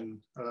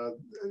politician,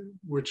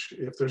 which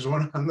if there's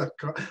one on the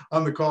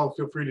call,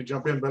 feel free to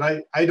jump in.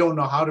 But I don't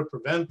know how to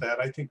prevent that.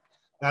 I think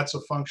that's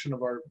a function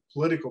of our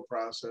political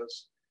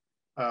process.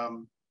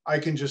 I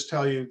can just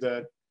tell you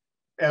that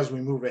as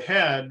we move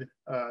ahead,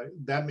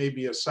 that may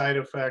be a side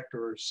effect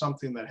or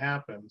something that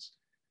happens.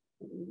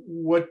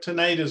 What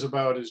tonight is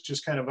about is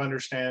just kind of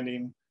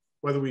understanding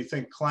whether we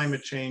think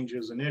climate change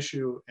is an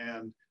issue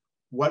and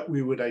what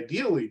we would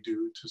ideally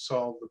do to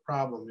solve the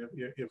problem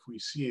if we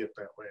see it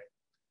that way.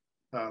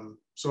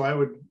 So I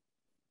would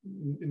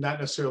not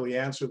necessarily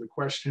answer the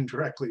question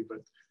directly, but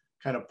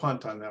kind of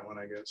punt on that one,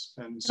 I guess.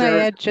 And Sarah, can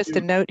I add just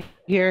a note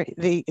here?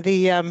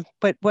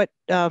 But what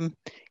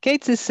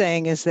Gates is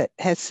saying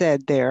has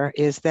said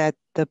that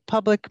the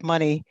public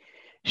money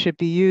should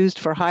be used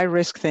for high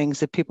risk things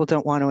that people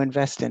don't want to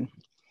invest in.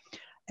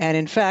 And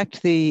in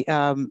fact, the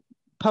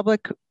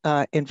public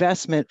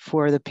investment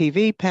for the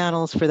PV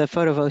panels, for the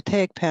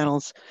photovoltaic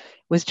panels,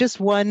 was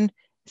just one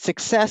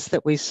success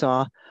that we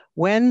saw.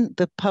 When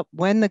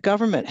the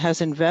government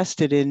has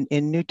invested in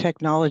new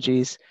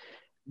technologies,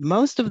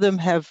 most of them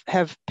have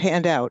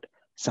panned out.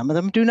 Some of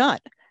them do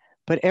not.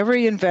 But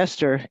every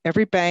investor,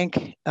 every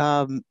bank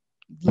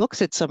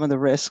looks at some of the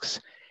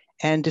risks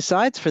and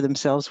decides for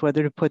themselves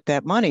whether to put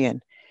that money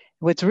in.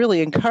 What's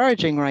really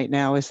encouraging right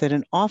now is that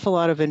an awful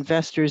lot of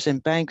investors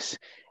and banks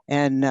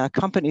and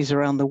companies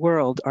around the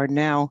world are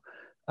now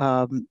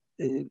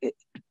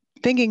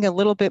thinking a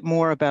little bit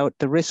more about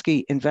the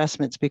risky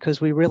investments because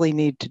we really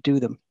need to do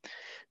them.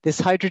 This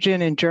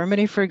hydrogen in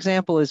Germany, for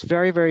example, is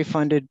very, very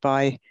funded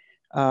by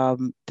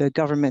the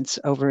governments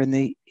over in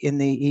the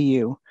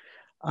EU,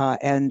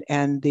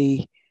 and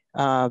the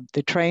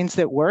trains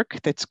that work,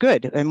 that's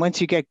good. And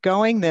once you get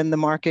going, then the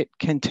market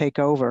can take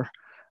over.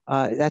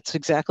 That's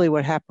exactly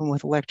what happened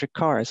with electric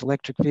cars,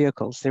 electric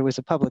vehicles. There was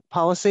a public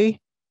policy,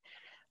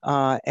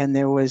 and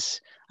there was,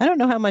 I don't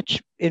know how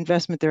much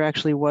investment there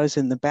actually was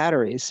in the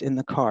batteries in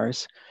the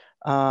cars.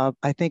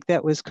 I think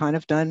that was kind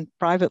of done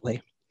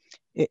privately.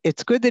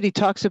 It's good that he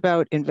talks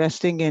about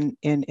investing in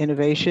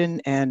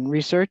innovation and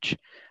research.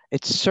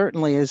 It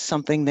certainly is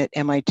something that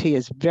MIT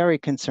is very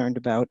concerned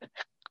about,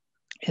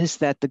 is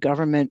that the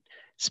government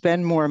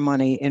spend more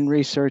money in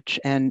research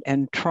and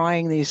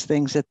trying these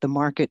things that the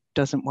market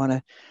doesn't want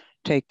to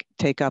take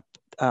up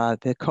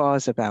the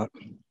cause about.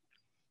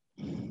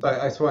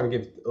 I just want to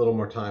give a little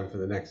more time for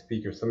the next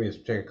speaker. Let me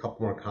just take a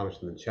couple more comments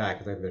from the chat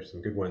because I think there's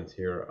some good ones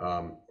here.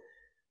 I'll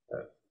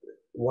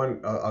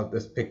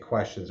just pick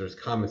questions. There's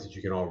comments that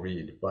you can all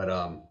read,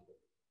 but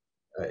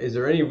is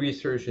there any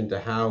research into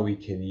how we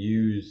can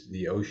use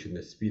the ocean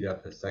to speed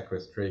up the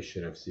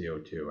sequestration of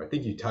CO2? I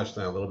think you touched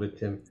on it a little bit,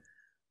 Tim,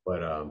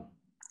 but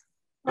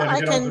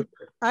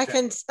I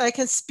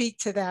can speak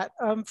to that.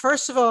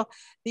 First of all,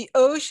 the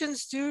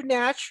oceans do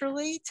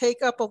naturally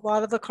take up a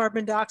lot of the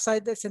carbon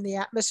dioxide that's in the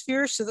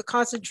atmosphere. So the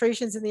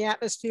concentrations in the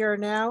atmosphere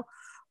now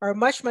are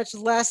much, much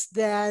less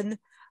than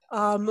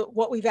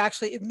what we've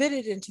actually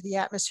emitted into the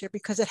atmosphere,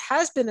 because it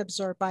has been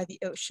absorbed by the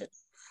ocean.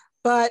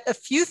 But a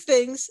few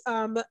things,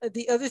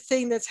 the other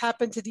thing that's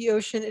happened to the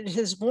ocean, it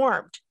has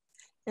warmed.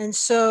 And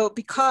so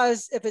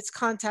because of its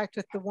contact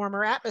with the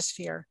warmer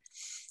atmosphere.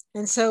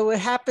 And so what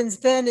happens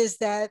then is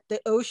that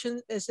the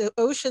ocean, as the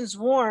oceans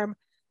warm,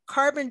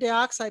 carbon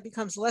dioxide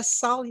becomes less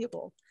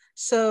soluble.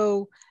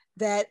 So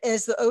that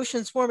as the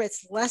oceans warm,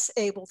 it's less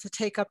able to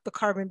take up the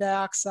carbon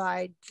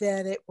dioxide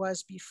than it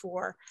was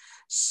before.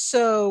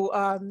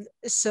 So,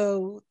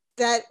 so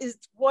that is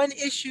one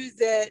issue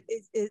that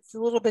it's a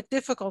little bit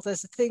difficult.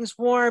 As the things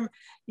warm,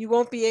 you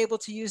won't be able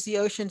to use the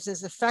oceans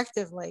as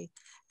effectively.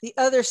 The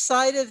other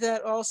side of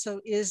that also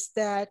is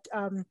that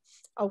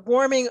a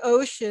warming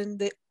ocean,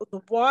 the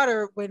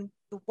water, when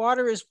the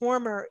water is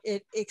warmer,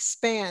 it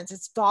expands,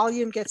 its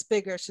volume gets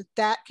bigger. So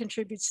that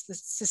contributes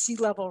to sea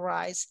level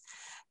rise.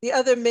 The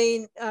other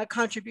main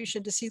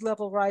contribution to sea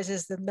level rise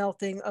is the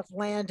melting of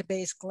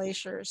land-based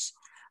glaciers.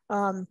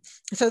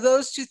 So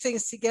those two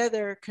things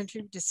together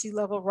contribute to sea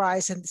level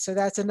rise. And so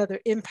that's another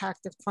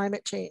impact of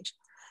climate change.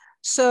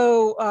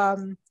 So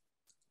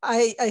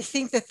I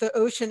think that the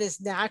ocean is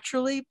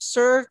naturally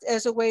served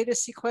as a way to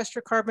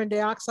sequester carbon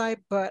dioxide,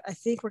 but I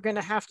think we're going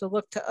to have to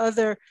look to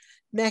other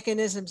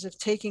mechanisms of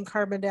taking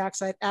carbon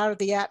dioxide out of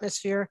the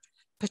atmosphere,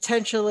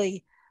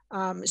 potentially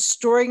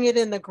storing it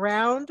in the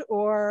ground,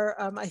 or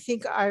I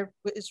think I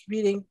was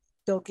reading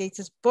Bill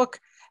Gates's book,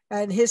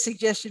 and his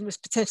suggestion was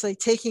potentially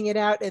taking it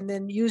out and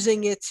then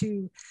using it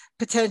to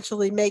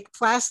potentially make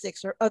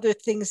plastics or other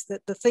things,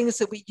 that the things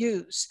that we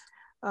use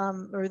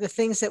or the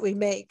things that we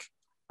make.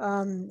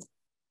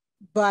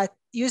 But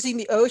using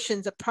the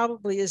oceans, it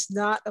probably is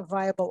not a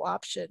viable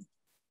option.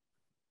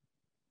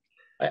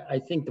 I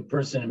think the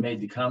person who made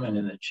the comment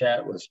in the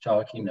chat was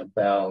talking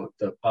about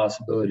the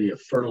possibility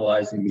of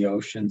fertilizing the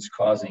oceans,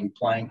 causing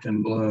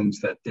plankton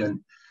blooms that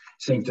then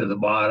sink to the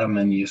bottom,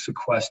 and you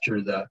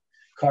sequester the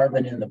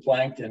carbon in the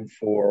plankton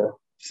for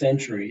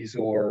centuries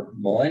or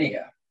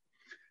millennia.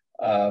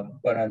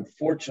 But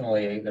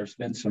unfortunately, there's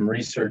been some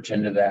research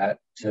into that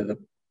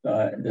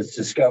that's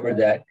discovered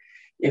that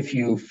if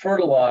you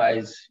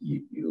fertilize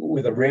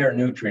with a rare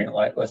nutrient,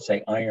 like let's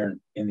say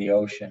iron in the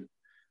ocean,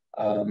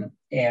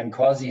 and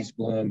cause these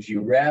blooms,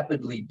 you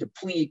rapidly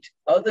deplete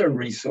other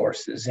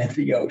resources in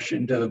the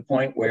ocean to the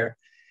point where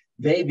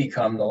they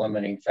become the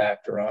limiting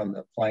factor on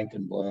the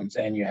plankton blooms,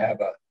 and you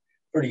have a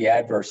pretty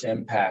adverse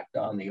impact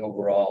on the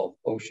overall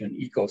ocean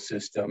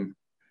ecosystem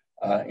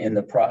in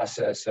the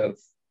process of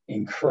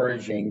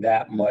encouraging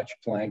that much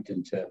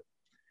plankton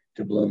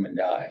to bloom and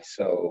die.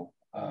 So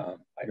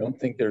I don't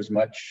think there's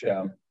much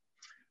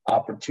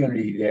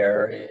opportunity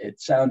there. It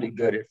sounded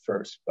good at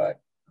first, but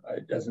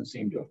it doesn't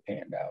seem to have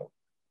panned out.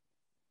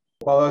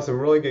 Well, there's some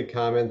really good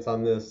comments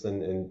on this,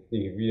 and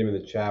you can read them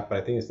in the chat, but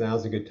I think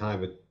now's a good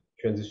time to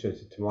transition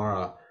to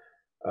Tamara.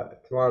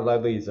 Tamara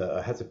Ledley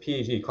has a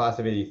PhD, class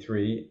of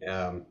 '83,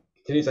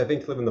 continues, I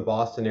think, to live in the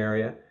Boston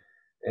area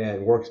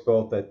and works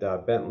both at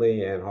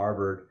Bentley and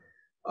Harvard.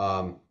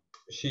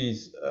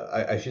 She's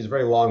a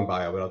very long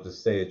bio, but I'll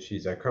just say that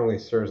she's currently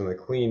serves on the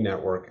CLEAN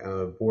network on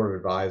the board of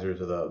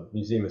advisors of the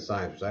Museum of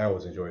Science, which I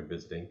always enjoy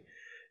visiting.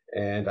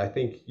 And I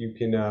think you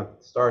can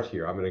start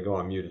here. I'm going to go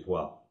on mute as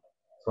well.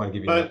 So I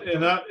give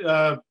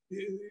you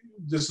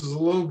this is a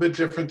little bit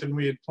different than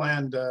we had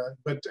planned,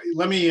 but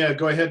let me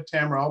go ahead,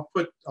 Tamara.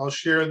 I'll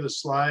share the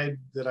slide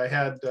that I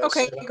had.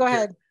 Okay, go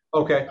ahead.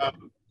 Okay.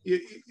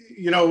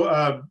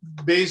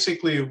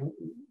 Basically,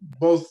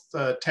 both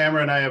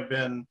Tamara and I have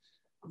been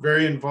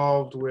very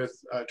involved with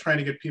trying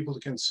to get people to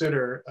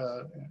consider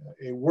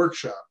a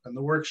workshop, and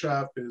the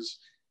workshop is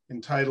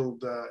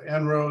entitled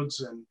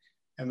En-ROADS,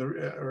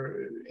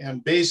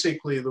 and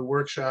basically the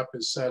workshop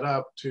is set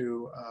up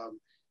to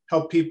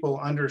help people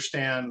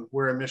understand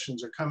where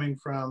emissions are coming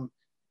from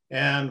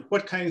and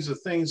what kinds of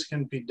things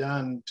can be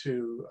done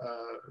to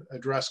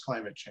address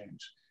climate change.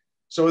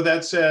 So with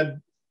that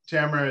said,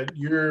 Tamara, at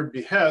your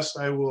behest,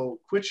 I will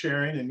quit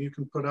sharing and you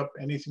can put up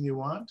anything you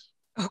want.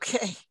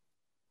 Okay.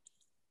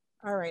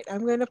 All right,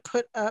 I'm going to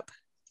put up.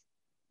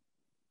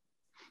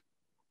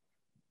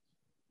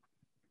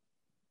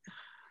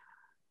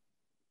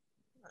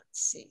 Let's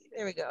see,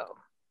 there we go.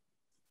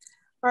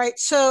 All right,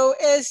 so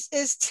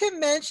as Tim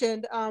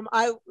mentioned,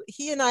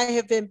 he and I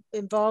have been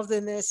involved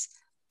in this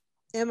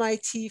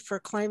MIT for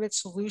Climate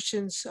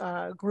Solutions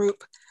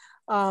group.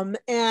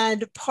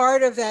 And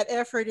part of that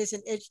effort is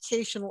an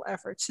educational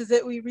effort so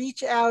that we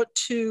reach out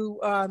to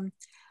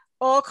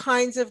all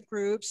kinds of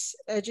groups,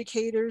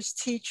 educators,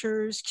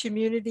 teachers,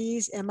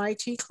 communities,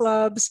 MIT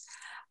clubs,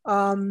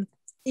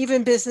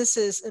 even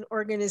businesses and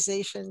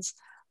organizations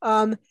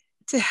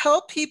to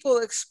help people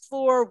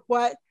explore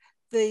what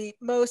the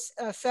most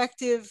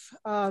effective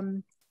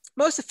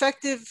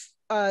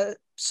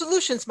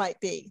solutions might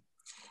be.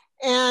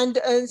 And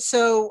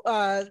so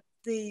I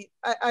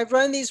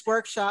run these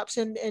workshops,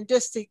 and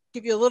just to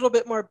give you a little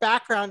bit more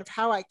background of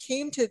how I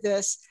came to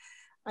this,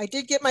 I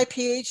did get my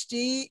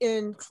PhD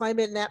in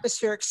climate and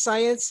atmospheric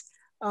science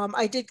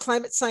I did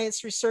climate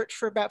science research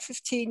for about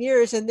 15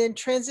 years and then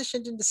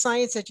transitioned into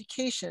science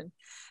education.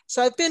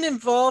 So I've been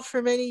involved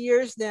for many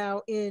years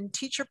now in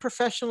teacher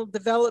professional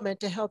development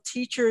to help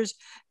teachers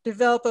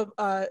develop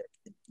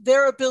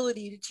their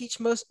ability to teach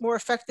more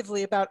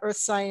effectively about earth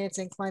science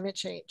and climate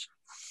change.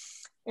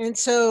 And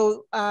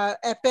so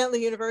at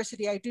Bentley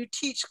University, I do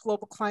teach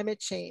global climate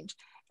change.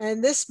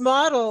 And this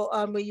model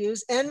we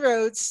use,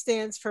 En-ROADS,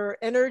 stands for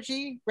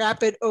Energy,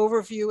 Rapid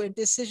Overview, and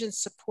Decision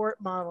Support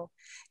Model.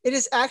 It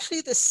is actually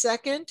the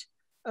second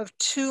of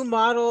two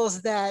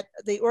models that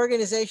the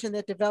organization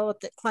that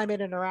developed it,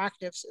 Climate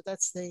Interactive, so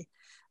that's the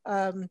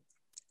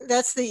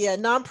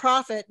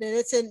nonprofit, and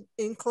it's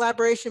in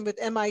collaboration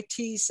with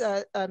MIT's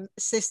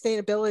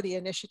sustainability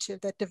initiative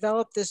that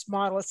developed this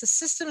model. It's a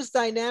systems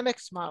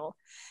dynamics model.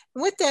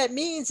 And what that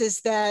means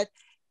is that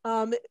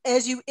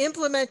as you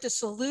implement a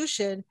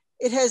solution,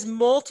 it has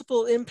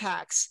multiple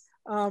impacts.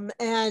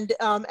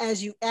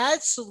 As you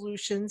add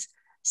solutions,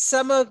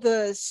 some of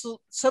the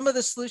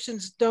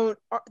solutions don't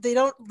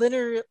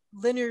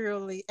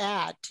linearly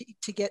add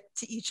to get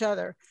to each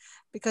other,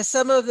 because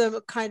some of them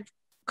kind of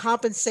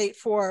compensate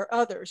for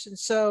others. And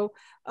so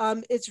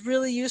it's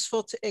really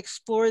useful to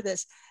explore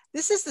this.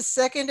 This is the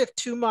second of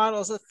two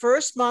models. The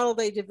first model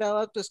they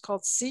developed was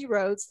called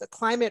C-ROADS, the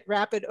Climate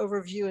Rapid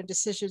Overview and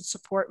Decision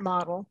Support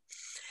Model.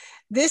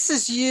 This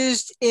is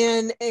used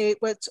in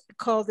what's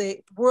called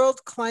a world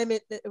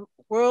climate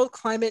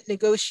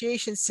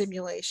negotiation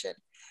simulation.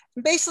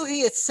 And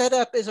basically, it's set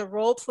up as a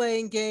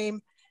role-playing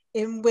game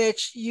in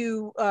which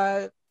you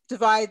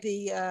divide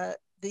the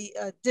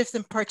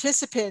different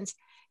participants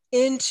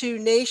into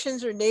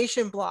nations or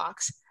nation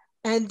blocks,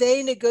 and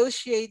they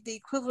negotiate the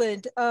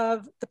equivalent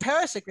of the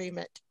Paris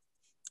Agreement.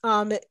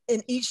 And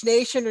each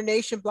nation or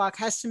nation block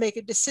has to make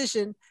a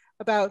decision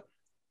about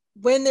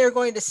when they're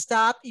going to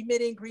stop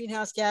emitting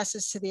greenhouse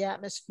gases to the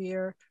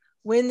atmosphere,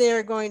 when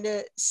they're going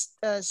to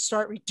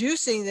start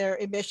reducing their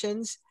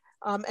emissions,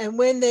 and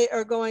when they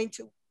are going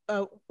to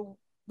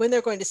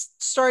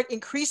stop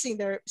increasing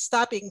their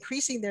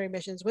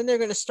emissions, when they're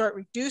going to start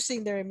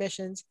reducing their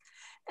emissions,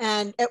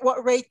 and at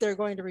what rate they're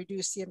going to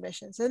reduce the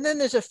emissions. And then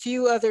there's a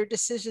few other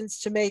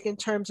decisions to make in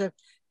terms of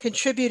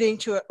contributing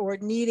to or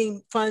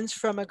needing funds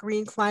from a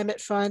green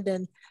climate fund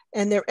and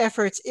their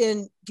efforts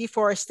in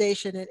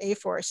deforestation and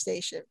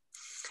afforestation.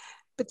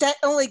 But that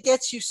only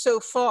gets you so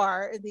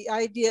far. And the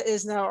idea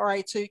is now, all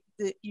right, so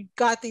you've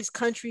got these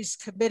countries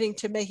committing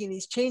to making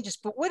these changes,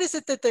 but what is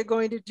it that they're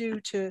going to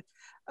do to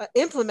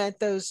implement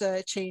those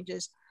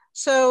changes?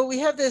 So we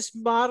have this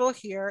model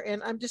here,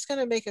 and I'm just going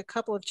to make a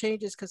couple of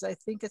changes because I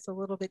think it's a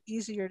little bit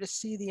easier to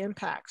see the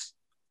impacts.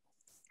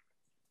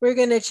 We're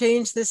going to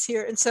change this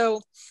here. And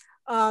so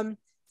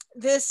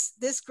this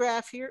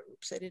graph here,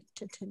 oops, I didn't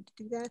intend to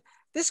do that.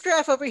 This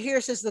graph over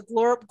here says the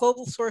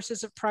global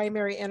sources of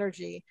primary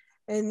energy.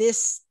 And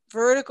this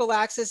vertical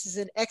axis is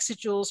in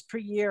exajoules per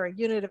year, a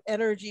unit of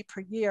energy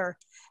per year.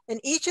 And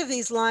each of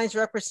these lines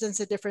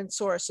represents a different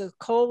source. So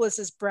coal is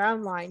this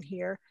brown line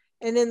here.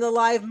 And in the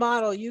live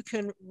model, you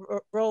can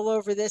roll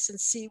over this and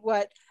see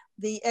what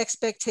the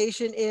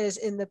expectation is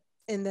in the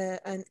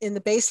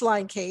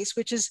baseline case,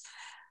 which is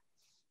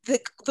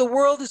the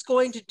world is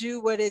going to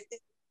do what it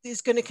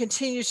is going to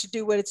continue to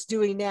do what it's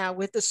doing now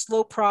with the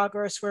slow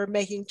progress we're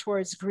making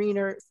towards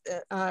greener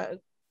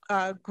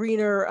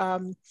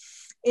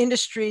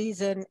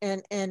industries and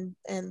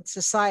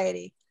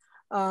society.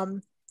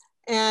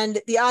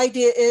 And the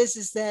idea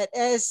is that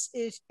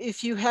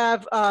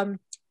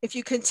if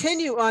you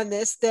continue on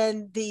this,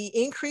 then the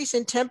increase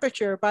in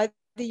temperature by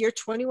the year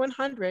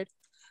 2100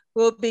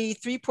 will be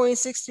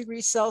 3.6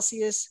 degrees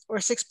Celsius or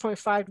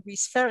 6.5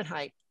 degrees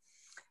Fahrenheit.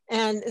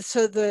 And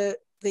so the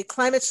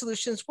Climate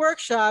Solutions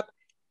Workshop,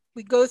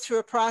 we go through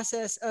a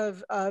process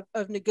of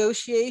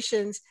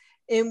negotiations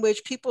in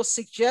which people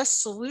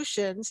suggest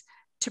solutions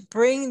to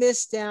bring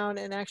this down.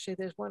 And actually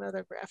there's one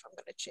other graph I'm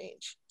going to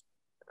change.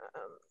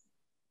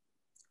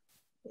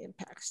 The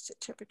impacts to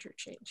temperature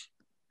change.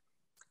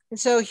 And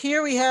so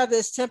here we have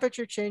this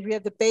temperature change. We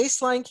have the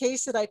baseline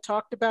case that I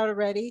talked about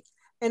already.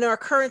 And our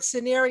current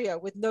scenario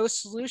with no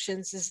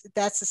solutions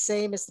that's the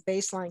same as the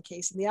baseline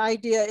case. And the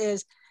idea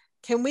is,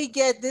 can we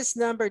get this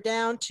number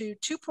down to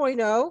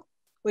 2.0,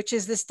 which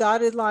is this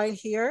dotted line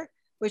here,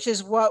 which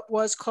is what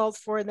was called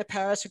for in the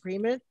Paris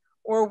Agreement,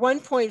 or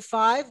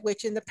 1.5,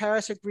 which in the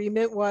Paris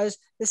Agreement was,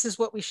 this is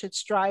what we should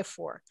strive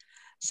for.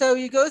 So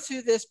you go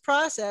through this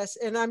process,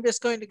 and I'm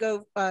just going to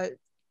go,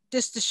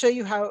 just to show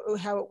you how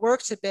it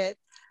works a bit.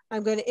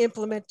 I'm going to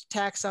implement a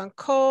tax on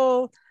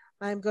coal.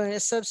 I'm going to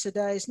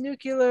subsidize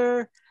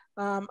nuclear.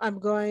 I'm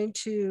going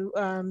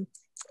to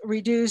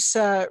reduce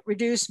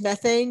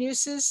methane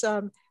uses.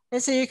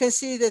 And so you can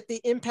see that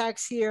the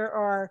impacts here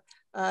are,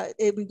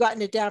 we've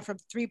gotten it down from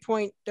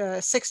 3.6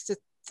 to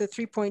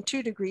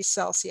 3.2 degrees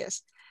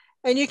Celsius.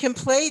 And you can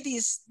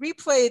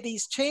replay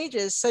these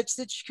changes such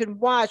that you can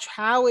watch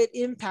how it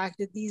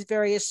impacted these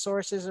various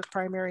sources of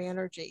primary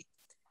energy.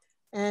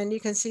 And you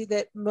can see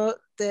that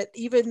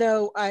even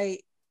though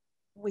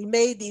we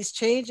made these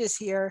changes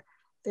here,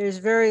 there's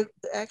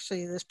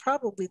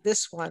probably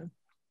this one.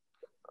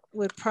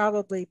 would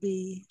probably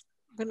be,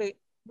 I'm going to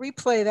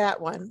replay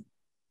that one.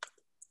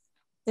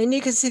 And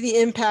you can see the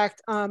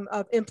impact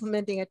of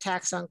implementing a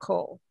tax on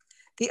coal.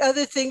 The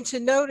other thing to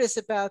notice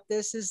about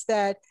this is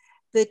that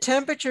the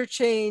temperature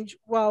change,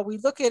 while we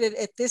look at it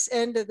at this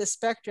end of the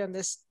spectrum,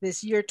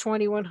 this year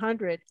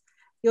 2100,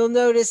 you'll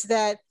notice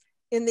that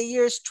in the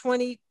years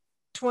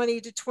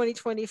 2020 to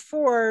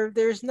 2024,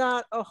 there's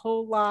not a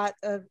whole lot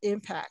of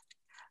impact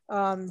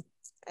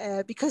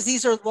because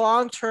these are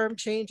long-term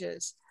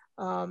changes.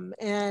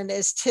 And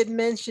as Tim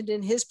mentioned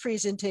in his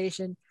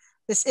presentation,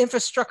 this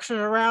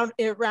infrastructure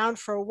around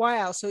for a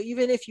while. So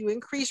even if you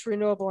increase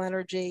renewable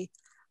energy,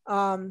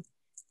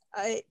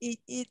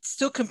 it's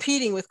still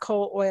competing with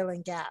coal, oil,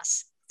 and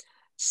gas.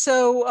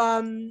 So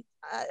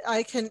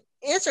I can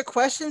answer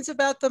questions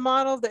about the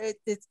model.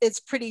 It's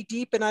pretty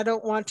deep, and I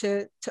don't want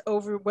to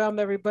overwhelm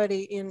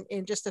everybody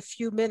in just a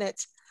few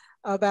minutes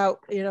about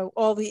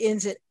all the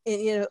ins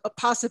and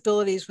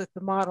possibilities with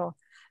the model.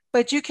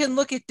 But you can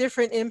look at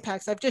different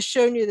impacts. I've just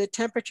shown you the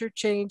temperature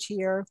change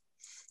here,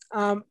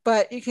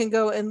 but you can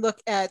go and look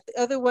at the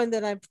other one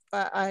that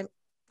I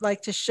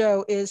like to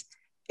show is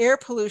air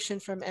pollution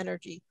from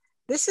energy.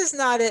 This is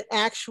not an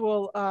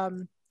actual.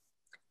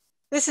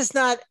 This is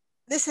not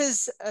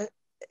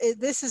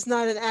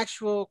an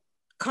actual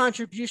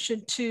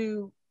contribution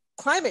to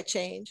climate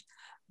change,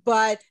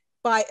 but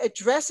by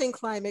addressing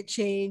climate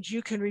change,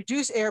 you can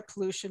reduce air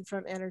pollution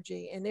from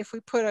energy. And if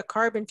we put a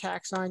carbon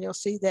tax on, you'll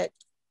see that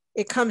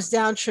it comes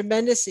down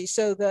tremendously.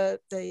 So the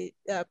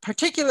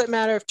particulate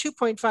matter of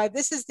 2.5,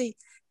 this is the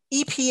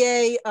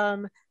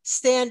EPA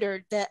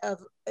standard that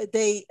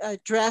they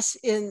address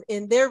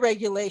in their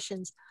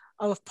regulations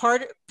of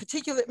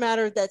particulate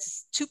matter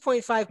that's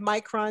 2.5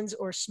 microns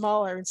or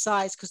smaller in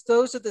size, because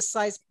those are the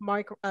size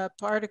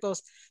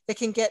particles that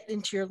can get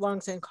into your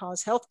lungs and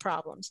cause health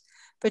problems.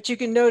 But you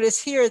can notice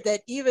here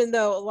that even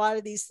though a lot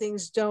of these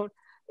things don't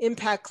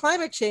impact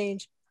climate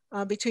change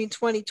between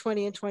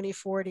 2020 and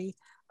 2040,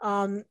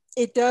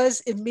 it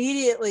does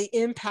immediately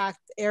impact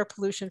air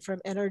pollution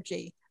from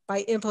energy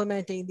by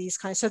implementing these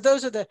kinds. So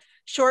those are the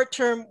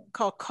short-term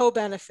called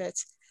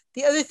co-benefits.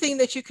 The other thing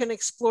that you can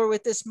explore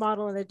with this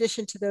model, in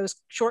addition to those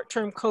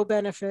short-term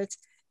co-benefits,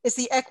 is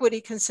the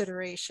equity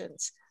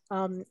considerations.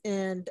 And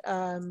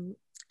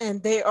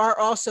they are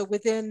also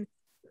within,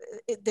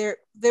 they're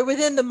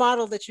within the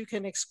model that you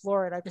can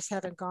explore it. I just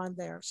haven't gone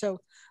there.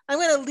 So I'm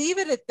going to leave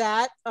it at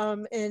that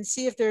and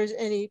see if there's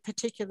any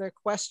particular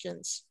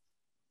questions.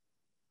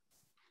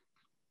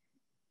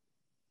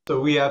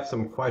 So we have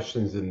some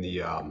questions in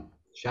the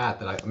chat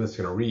that I'm just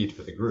going to read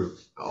for the group,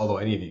 although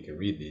any of you can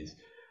read these.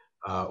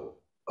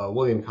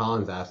 William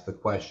Collins asked the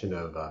question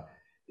of,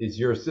 is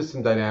your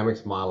system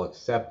dynamics model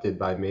accepted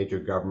by major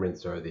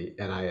governments or the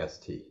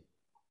NIST?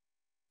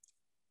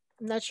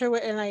 I'm not sure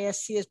what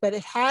NIST is, but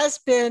it has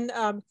been,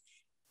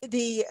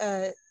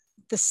 the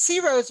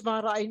C-ROADS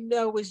model I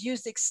know was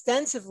used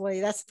extensively.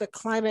 That's the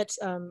climate,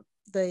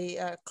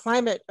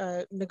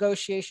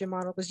 negotiation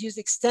model was used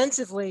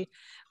extensively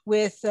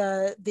with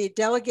the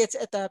delegates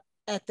at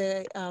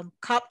the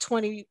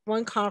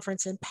COP21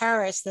 conference in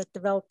Paris that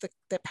developed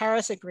the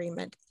Paris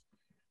Agreement.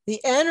 The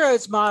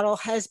En-ROADS model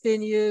has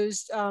been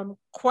used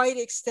quite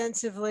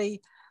extensively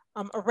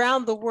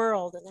around the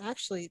world. And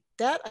actually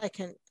that I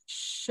can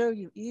show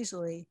you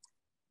easily.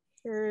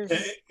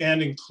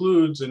 And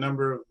includes a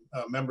number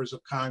of members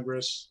of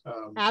Congress.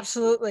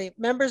 Absolutely,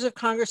 members of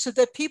Congress, so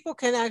that people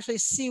can actually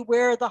see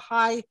where the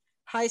high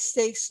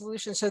stakes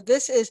solutions. So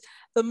this is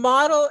the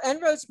model,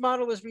 En-ROADS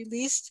model was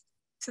released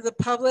to the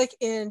public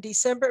in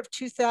December of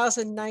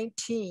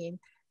 2019.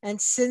 And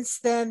since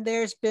then,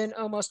 there's been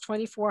almost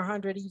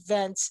 2,400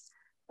 events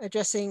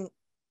addressing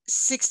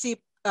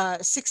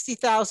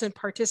 60,000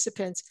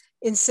 participants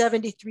in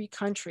 73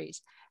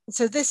 countries. And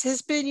so this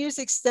has been used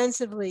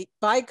extensively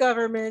by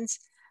governments.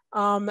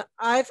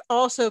 I've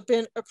also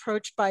been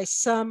approached by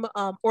some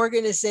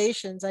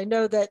organizations. I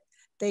know that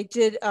they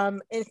did,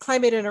 and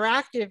Climate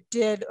Interactive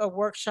did a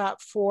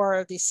workshop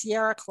for the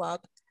Sierra Club.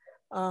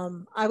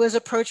 I was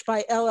approached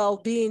by LL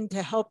Bean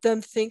to help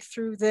them think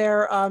through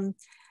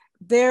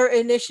their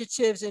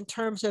initiatives in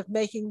terms of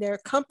making their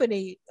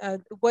company,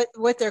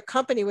 what their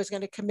company was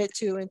going to commit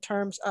to in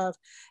terms of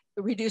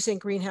reducing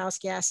greenhouse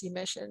gas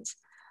emissions.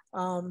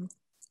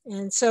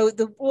 And so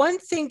the one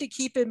thing to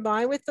keep in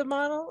mind with the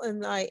model,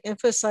 and I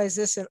emphasize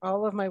this in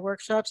all of my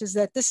workshops, is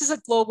that this is a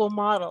global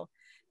model.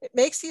 It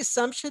makes the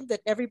assumption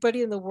that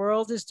everybody in the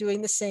world is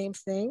doing the same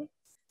thing.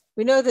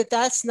 We know that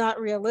that's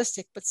not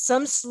realistic, but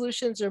some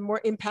solutions are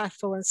more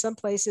impactful in some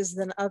places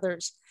than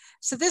others.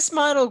 So this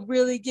model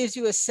really gives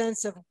you a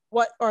sense of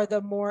what are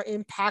the more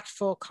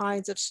impactful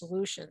kinds of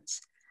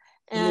solutions.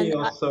 And let me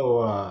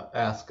also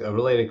ask a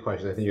related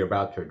question. I think you're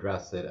about to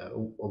address it.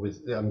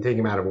 I'm taking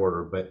them out of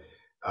order, but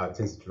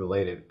since it's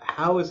related,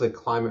 how is a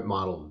climate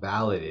model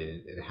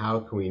validated, and how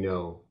do we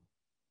know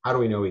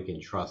we can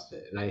trust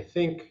it? And I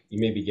think you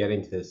may be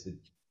getting to this.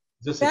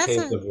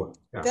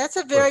 That's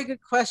a very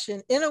good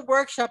question. In a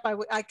workshop,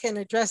 I can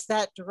address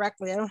that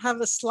directly. I don't have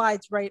the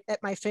slides right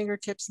at my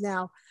fingertips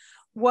now.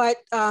 What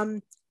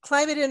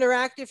Climate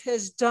Interactive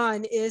has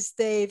done is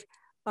they've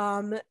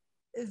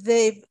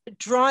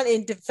drawn,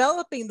 in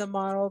developing the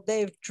model,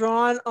 they've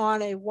drawn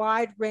on a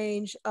wide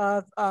range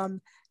of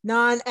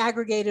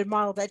non-aggregated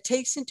model that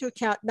takes into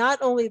account not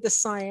only the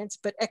science,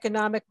 but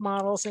economic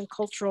models and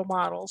cultural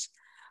models.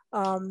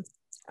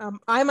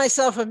 I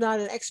myself am not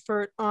an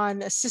expert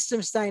on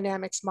systems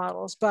dynamics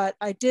models, but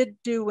I did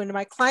do, in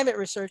my climate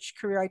research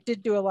career, I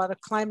did do a lot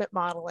of climate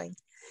modeling.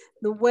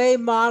 The way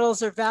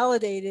models are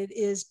validated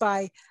is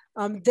by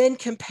then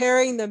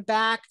comparing them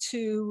back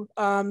to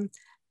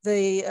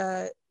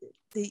either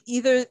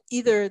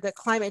the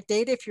climate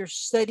data, if you're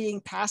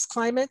studying past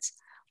climates,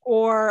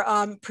 or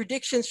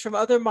predictions from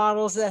other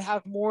models that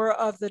have more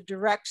of the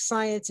direct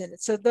science in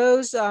it. So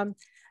those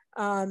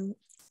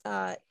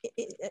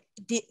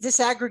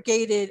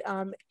disaggregated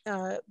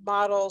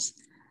models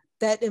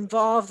that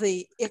involve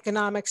the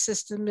economic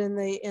system and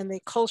the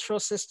cultural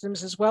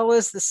systems, as well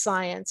as the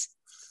science,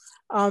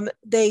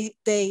 they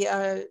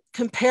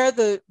compare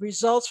the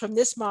results from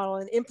this model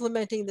and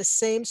implementing the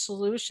same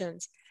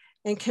solutions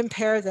and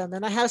compare them.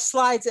 And I have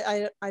slides,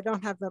 I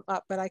don't have them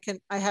up, but I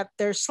have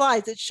their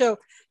slides that show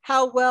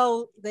how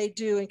well they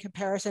do in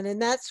comparison.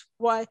 And that's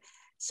why,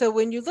 so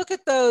when you look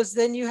at those,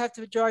 then you have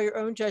to draw your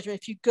own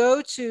judgment. If you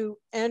go to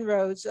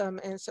En-ROADS,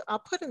 and so I'll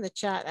put in the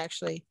chat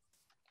actually,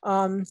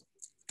 the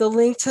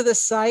link to the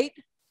site.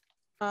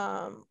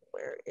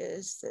 Where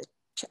is the,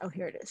 oh,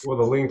 here it is. Well,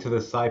 the link to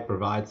the site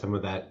provides some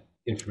of that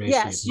information.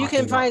 Yes, you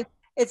can find,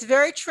 it's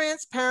very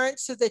transparent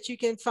so that you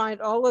can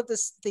find all of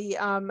this, the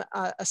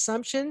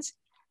assumptions.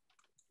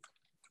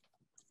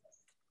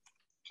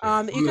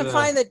 You can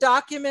find the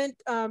document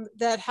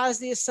that has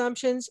the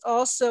assumptions.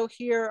 Also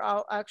here,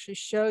 I'll actually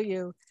show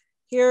you,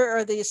 here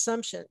are the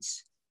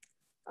assumptions.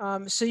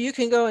 So you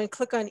can go and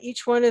click on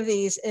each one of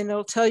these and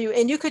it'll tell you,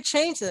 and you could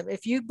change them.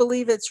 If you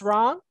believe it's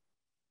wrong,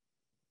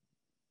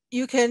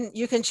 you can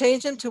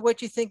change them to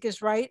what you think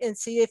is right and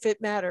see if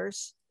it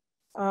matters.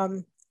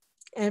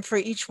 And for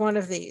each one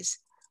of these.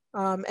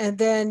 And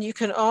then you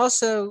can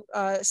also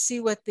see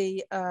what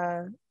the,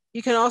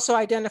 you can also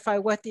identify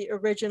what the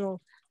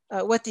original,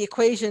 what the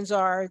equations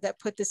are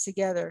that put this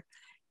together.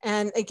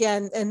 And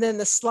again, and then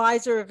the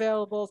slides are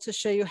available to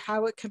show you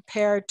how it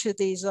compared to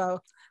these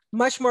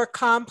much more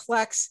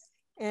complex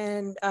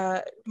and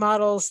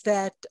models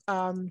that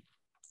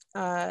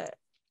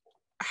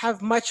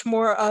have much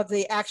more of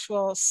the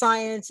actual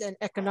science and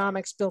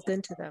economics built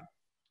into them.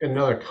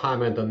 Another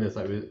comment on this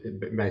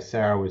by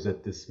Sarah was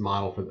that this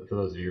model, for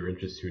those of you who are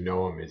interested who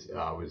know him,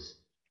 was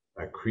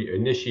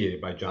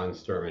initiated by John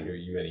Sturman, who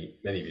many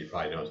of you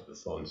probably know at the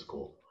Sloan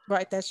School.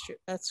 Right, that's true.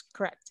 That's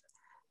correct.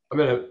 I'm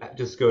going to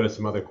just go to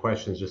some other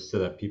questions just so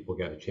that people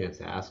get a chance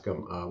to ask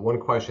them.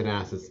 One question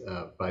asked is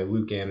by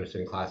Luke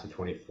Anderson, class of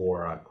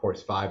 24,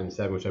 course 5 and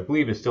 7, which I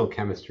believe is still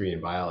chemistry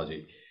and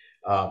biology.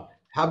 How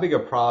big a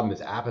problem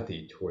is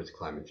apathy towards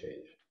climate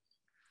change?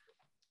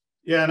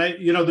 Yeah,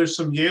 and you know, there's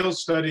some Yale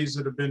studies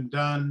that have been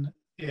done,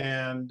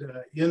 and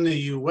in the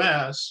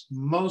US,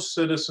 most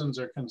citizens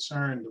are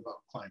concerned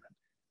about climate,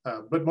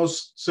 but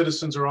most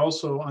citizens are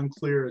also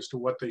unclear as to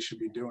what they should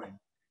be doing.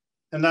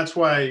 And that's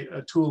why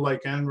a tool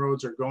like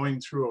En-ROADS or going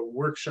through a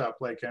workshop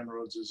like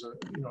En-ROADS is a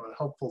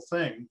helpful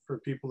thing for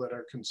people that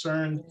are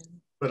concerned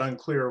but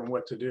unclear on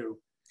what to do.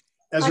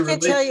 As I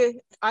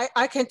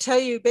can tell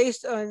you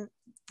based on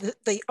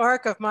the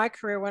arc of my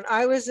career, when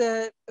I was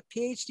a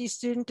PhD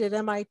student at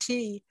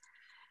MIT,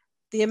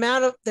 the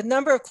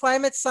number of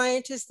climate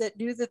scientists that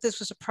knew that this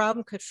was a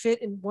problem could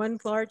fit in one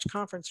large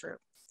conference room.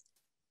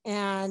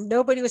 And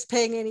nobody was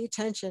paying any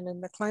attention.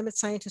 And the climate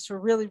scientists were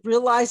really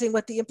realizing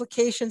what the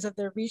implications of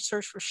their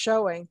research were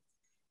showing.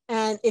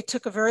 And it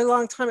took a very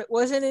long time. It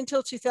wasn't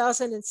until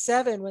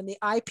 2007 when the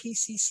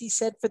IPCC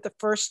said for the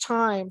first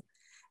time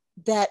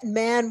that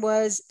man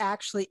was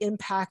actually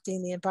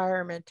impacting the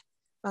environment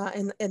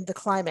and the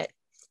climate.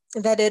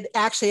 And that it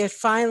actually had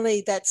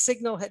finally, that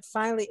signal had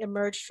finally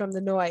emerged from the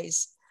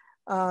noise.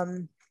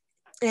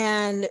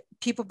 And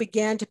people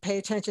began to pay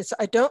attention. So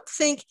I don't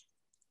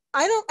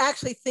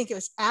actually think it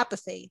was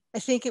apathy. I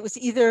think it was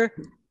either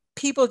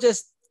people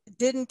just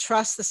didn't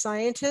trust the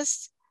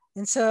scientists,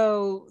 and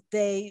so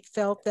they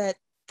felt that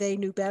they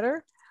knew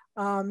better.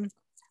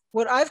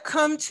 What I've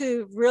come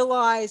to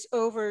realize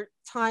over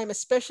time,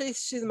 especially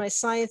through my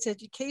science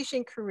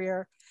education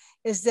career,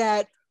 is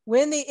that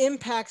when the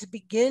impacts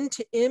begin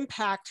to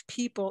impact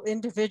people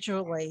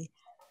individually,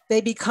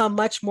 they become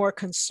much more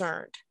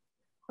concerned.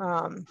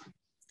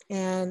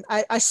 And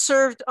I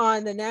served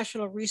on the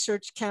National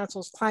Research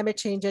Council's Climate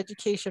Change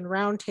Education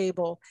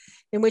Roundtable,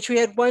 in which we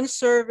had one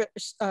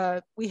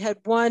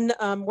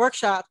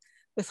workshop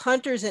with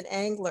hunters and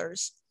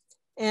anglers.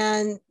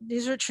 And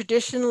these were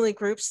traditionally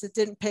groups that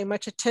didn't pay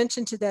much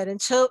attention to that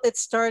until it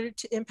started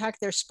to impact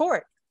their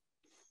sport.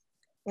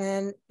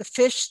 And the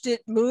fish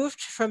moved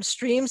from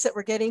streams that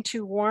were getting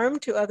too warm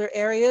to other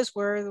areas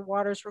where the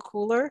waters were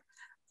cooler.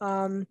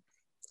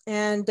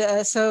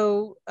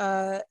 So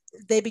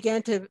they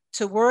began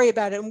to worry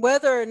about it, and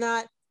whether or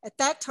not, at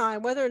that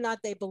time, whether or not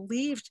they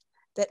believed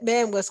that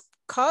man was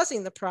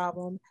causing the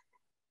problem,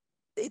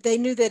 they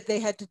knew that they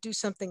had to do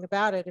something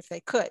about it if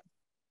they could.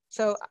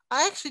 So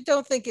I actually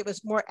don't think it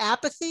was more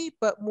apathy,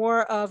 but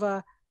more of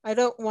a, I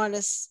don't want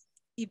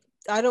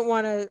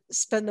to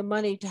spend the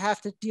money to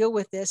have to deal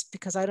with this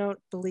because I don't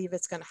believe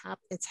it's going to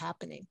happen. It's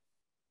happening.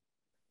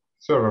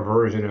 Sort of a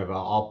version of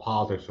all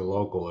politics are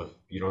local. If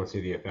you don't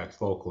see the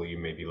effects locally, you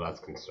may be less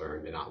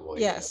concerned and not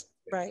willing. Yes,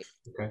 right.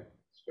 Okay,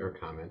 fair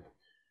comment.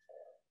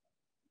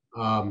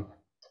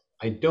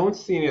 I don't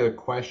see any other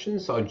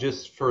questions, so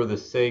just for the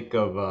sake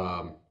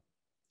of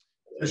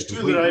there's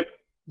two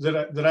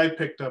that I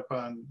picked up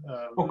on.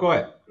 Oh, go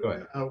ahead. Go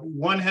ahead.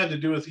 One had to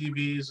do with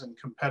EVs and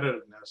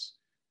competitiveness.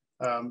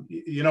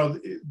 You know,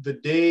 the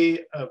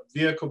day a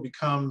vehicle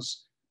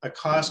becomes a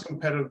cost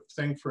competitive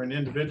thing for an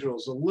individual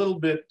is a little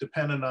bit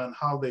dependent on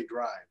how they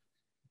drive.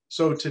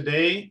 So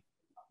today,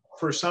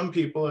 for some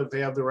people, if they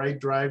have the right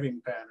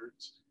driving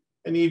patterns,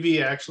 an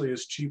EV actually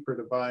is cheaper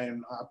to buy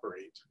and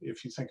operate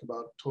if you think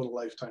about total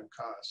lifetime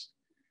cost.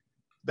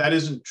 That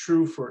isn't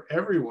true for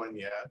everyone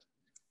yet,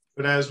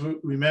 but as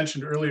we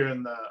mentioned earlier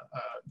in the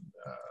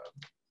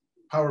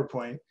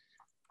PowerPoint,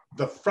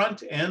 the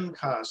front end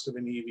cost of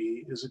an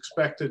EV is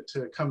expected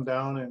to come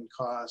down in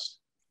cost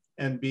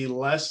and be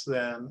less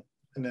than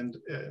an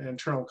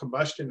internal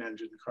combustion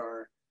engine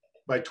car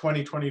by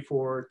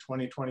 2024,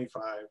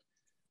 2025.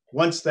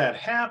 Once that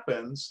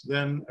happens,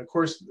 then of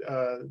course,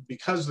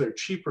 because they're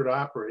cheaper to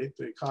operate,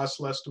 they cost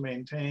less to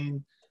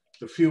maintain,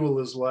 the fuel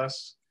is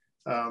less.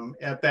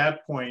 At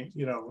that point,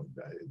 you know,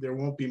 there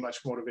won't be much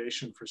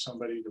motivation for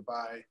somebody to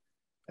buy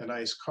a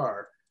nice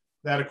car.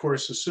 That, of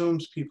course,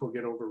 assumes people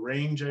get over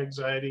range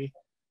anxiety.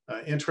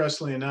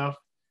 Interestingly enough,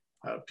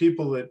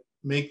 people that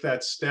make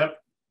that step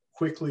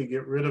quickly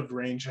get rid of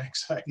range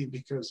anxiety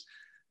because,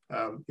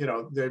 you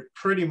know, they're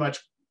pretty much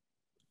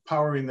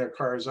powering their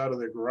cars out of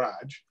their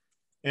garage.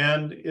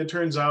 And it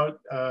turns out,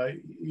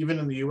 even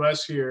in the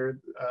US here,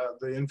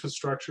 the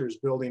infrastructure is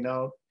building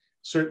out.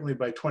 Certainly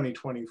by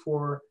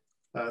 2024,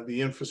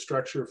 the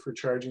infrastructure for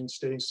charging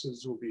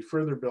stations will be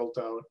further built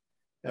out.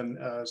 And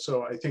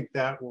so I think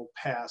that will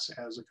pass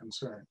as a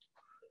concern.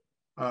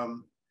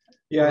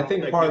 Yeah, I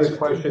think part of the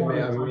question,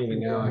 I'm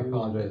reading it now, I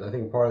apologize. I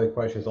think part of the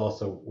question is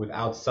also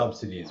without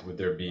subsidies, would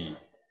there be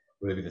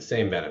the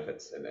same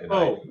benefits?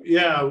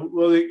 Yeah,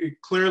 well,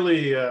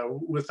 clearly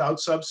without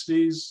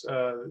subsidies,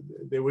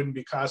 they wouldn't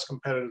be cost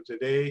competitive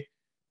today.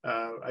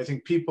 I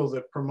think people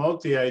that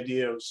promote the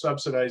idea of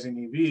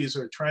subsidizing EVs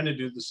are trying to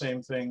do the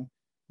same thing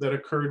that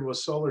occurred with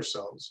solar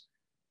cells.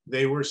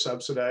 They were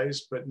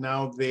subsidized, but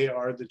now they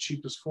are the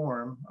cheapest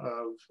form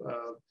of,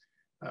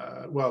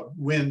 well,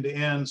 wind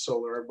and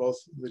solar are both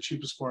the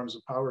cheapest forms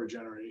of power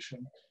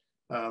generation.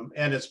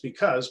 And it's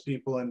because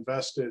people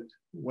invested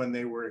when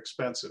they were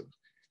expensive.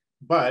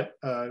 But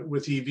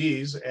with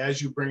EVs,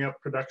 as you bring up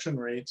production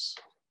rates,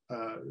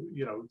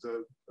 you know,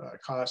 the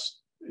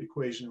cost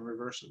equation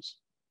reverses.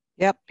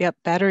 Yep.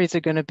 Batteries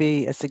are going to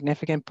be a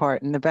significant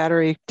part, and the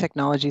battery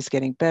technology is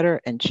getting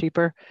better and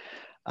cheaper.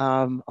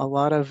 A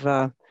lot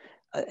of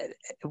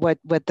what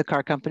the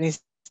car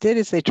companies did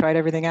is they tried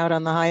everything out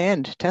on the high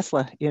end.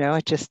 Tesla, you know,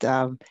 it just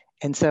and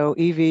so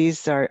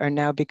EVs are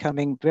now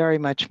becoming very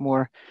much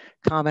more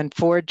common.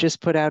 Ford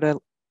just put out an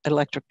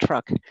electric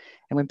truck, and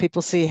when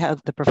people see how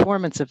the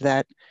performance of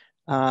that,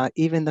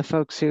 even the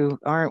folks who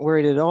aren't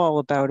worried at all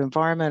about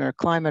environment or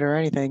climate or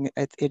anything,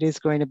 it is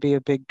going to be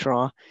a big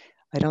draw.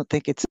 I don't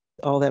think it's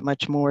all that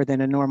much more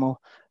than a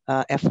normal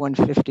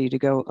F-150 to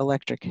go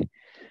electric.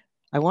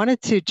 I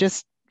wanted to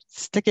just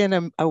stick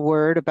in a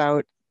word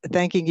about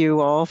thanking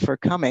you all for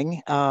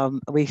coming.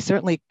 We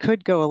certainly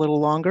could go a little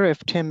longer if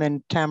Tim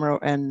and Tamara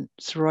and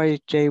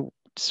Srijoy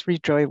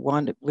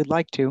would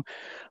like to,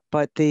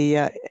 but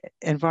the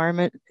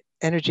Environment,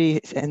 Energy,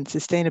 and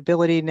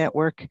Sustainability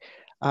Network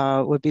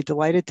would be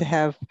delighted to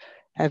have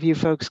you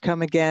folks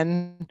come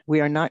again.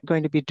 We are not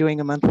going to be doing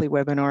a monthly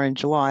webinar in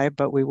July,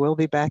 but we will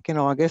be back in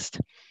August.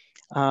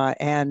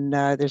 And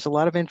there's a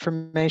lot of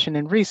information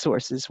and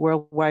resources,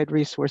 worldwide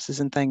resources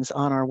and things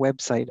on our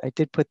website. I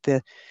did put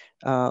the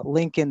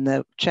link in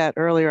the chat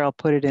earlier. I'll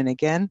put it in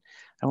again.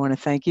 I want to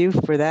thank you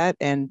for that.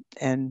 And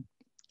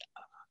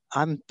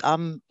I'm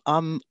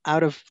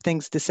out of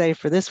things to say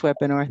for this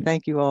webinar.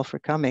 Thank you all for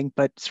coming.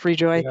 But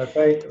Srijoy,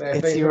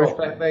 it's yours.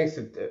 Thanks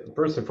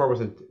first and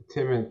foremost to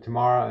Tim and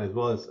Tamara, as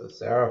well as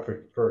Sarah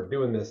for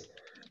doing this.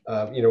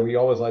 You know, we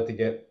always like to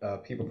get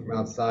people from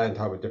outside and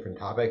talk about different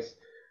topics.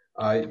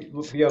 Be on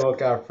the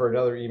lookout for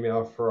another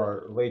email for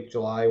our late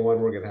July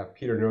one. We're going to have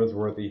Peter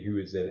Noseworthy, who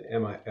is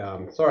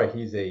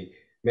he's a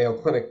Mayo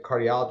Clinic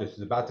cardiologist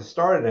who's about to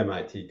start at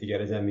MIT to get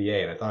his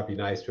MBA, and I thought it'd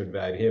be nice to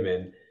invite him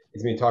in.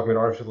 He's going to be talking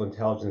about artificial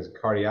intelligence and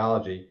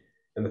cardiology.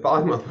 And the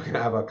following month, we're going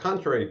to have a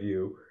contrary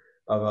view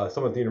of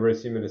someone at the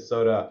University of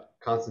Minnesota,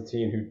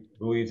 Constantine, who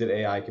believes that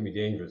AI can be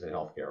dangerous in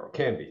healthcare, or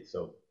can be.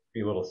 So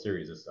be a little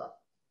series of stuff.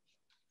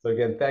 So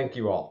again, thank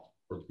you all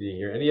for being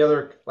here. Any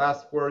other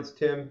last words,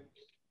 Tim?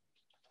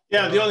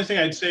 Yeah, the only thing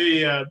I'd say,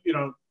 you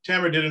know,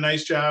 Tamara did a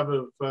nice job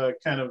of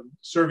kind of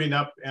serving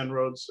up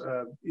En-ROADS.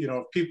 You know,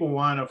 if people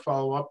want to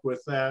follow up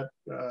with that,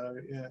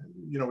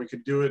 you know, we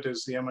could do it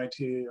as the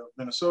MIT of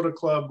Minnesota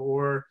Club,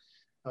 or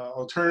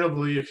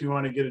alternatively, if you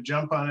want to get a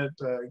jump on it,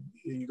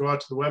 you go out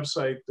to the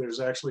website. There's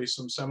actually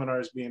some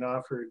seminars being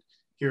offered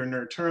here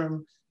near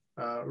term,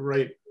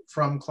 right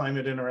from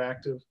Climate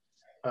Interactive.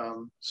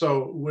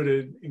 So would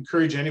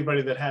encourage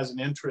anybody that has an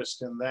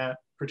interest in that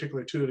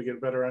particular tool to get a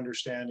better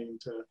understanding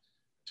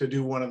to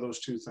do one of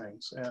those two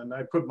things. And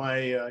I put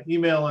my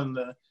email in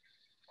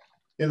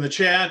the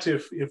chat.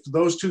 If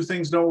those two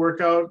things don't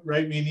work out,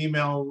 write me an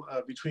email.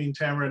 Between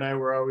Tamara and I,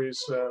 we're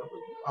always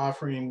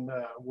offering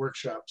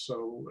workshops.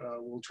 So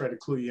we'll try to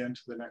clue you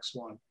into the next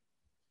one.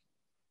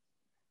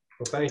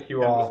 Well, thank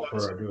you all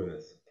for doing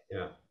this.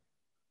 Yeah.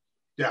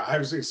 Yeah, I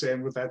was going to say,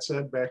 and with that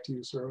said, back to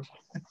you, sir.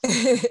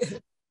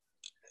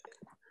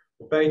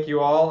 Well, thank you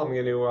all. I'm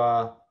going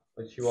to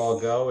let you all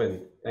go,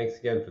 and thanks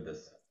again for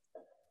this.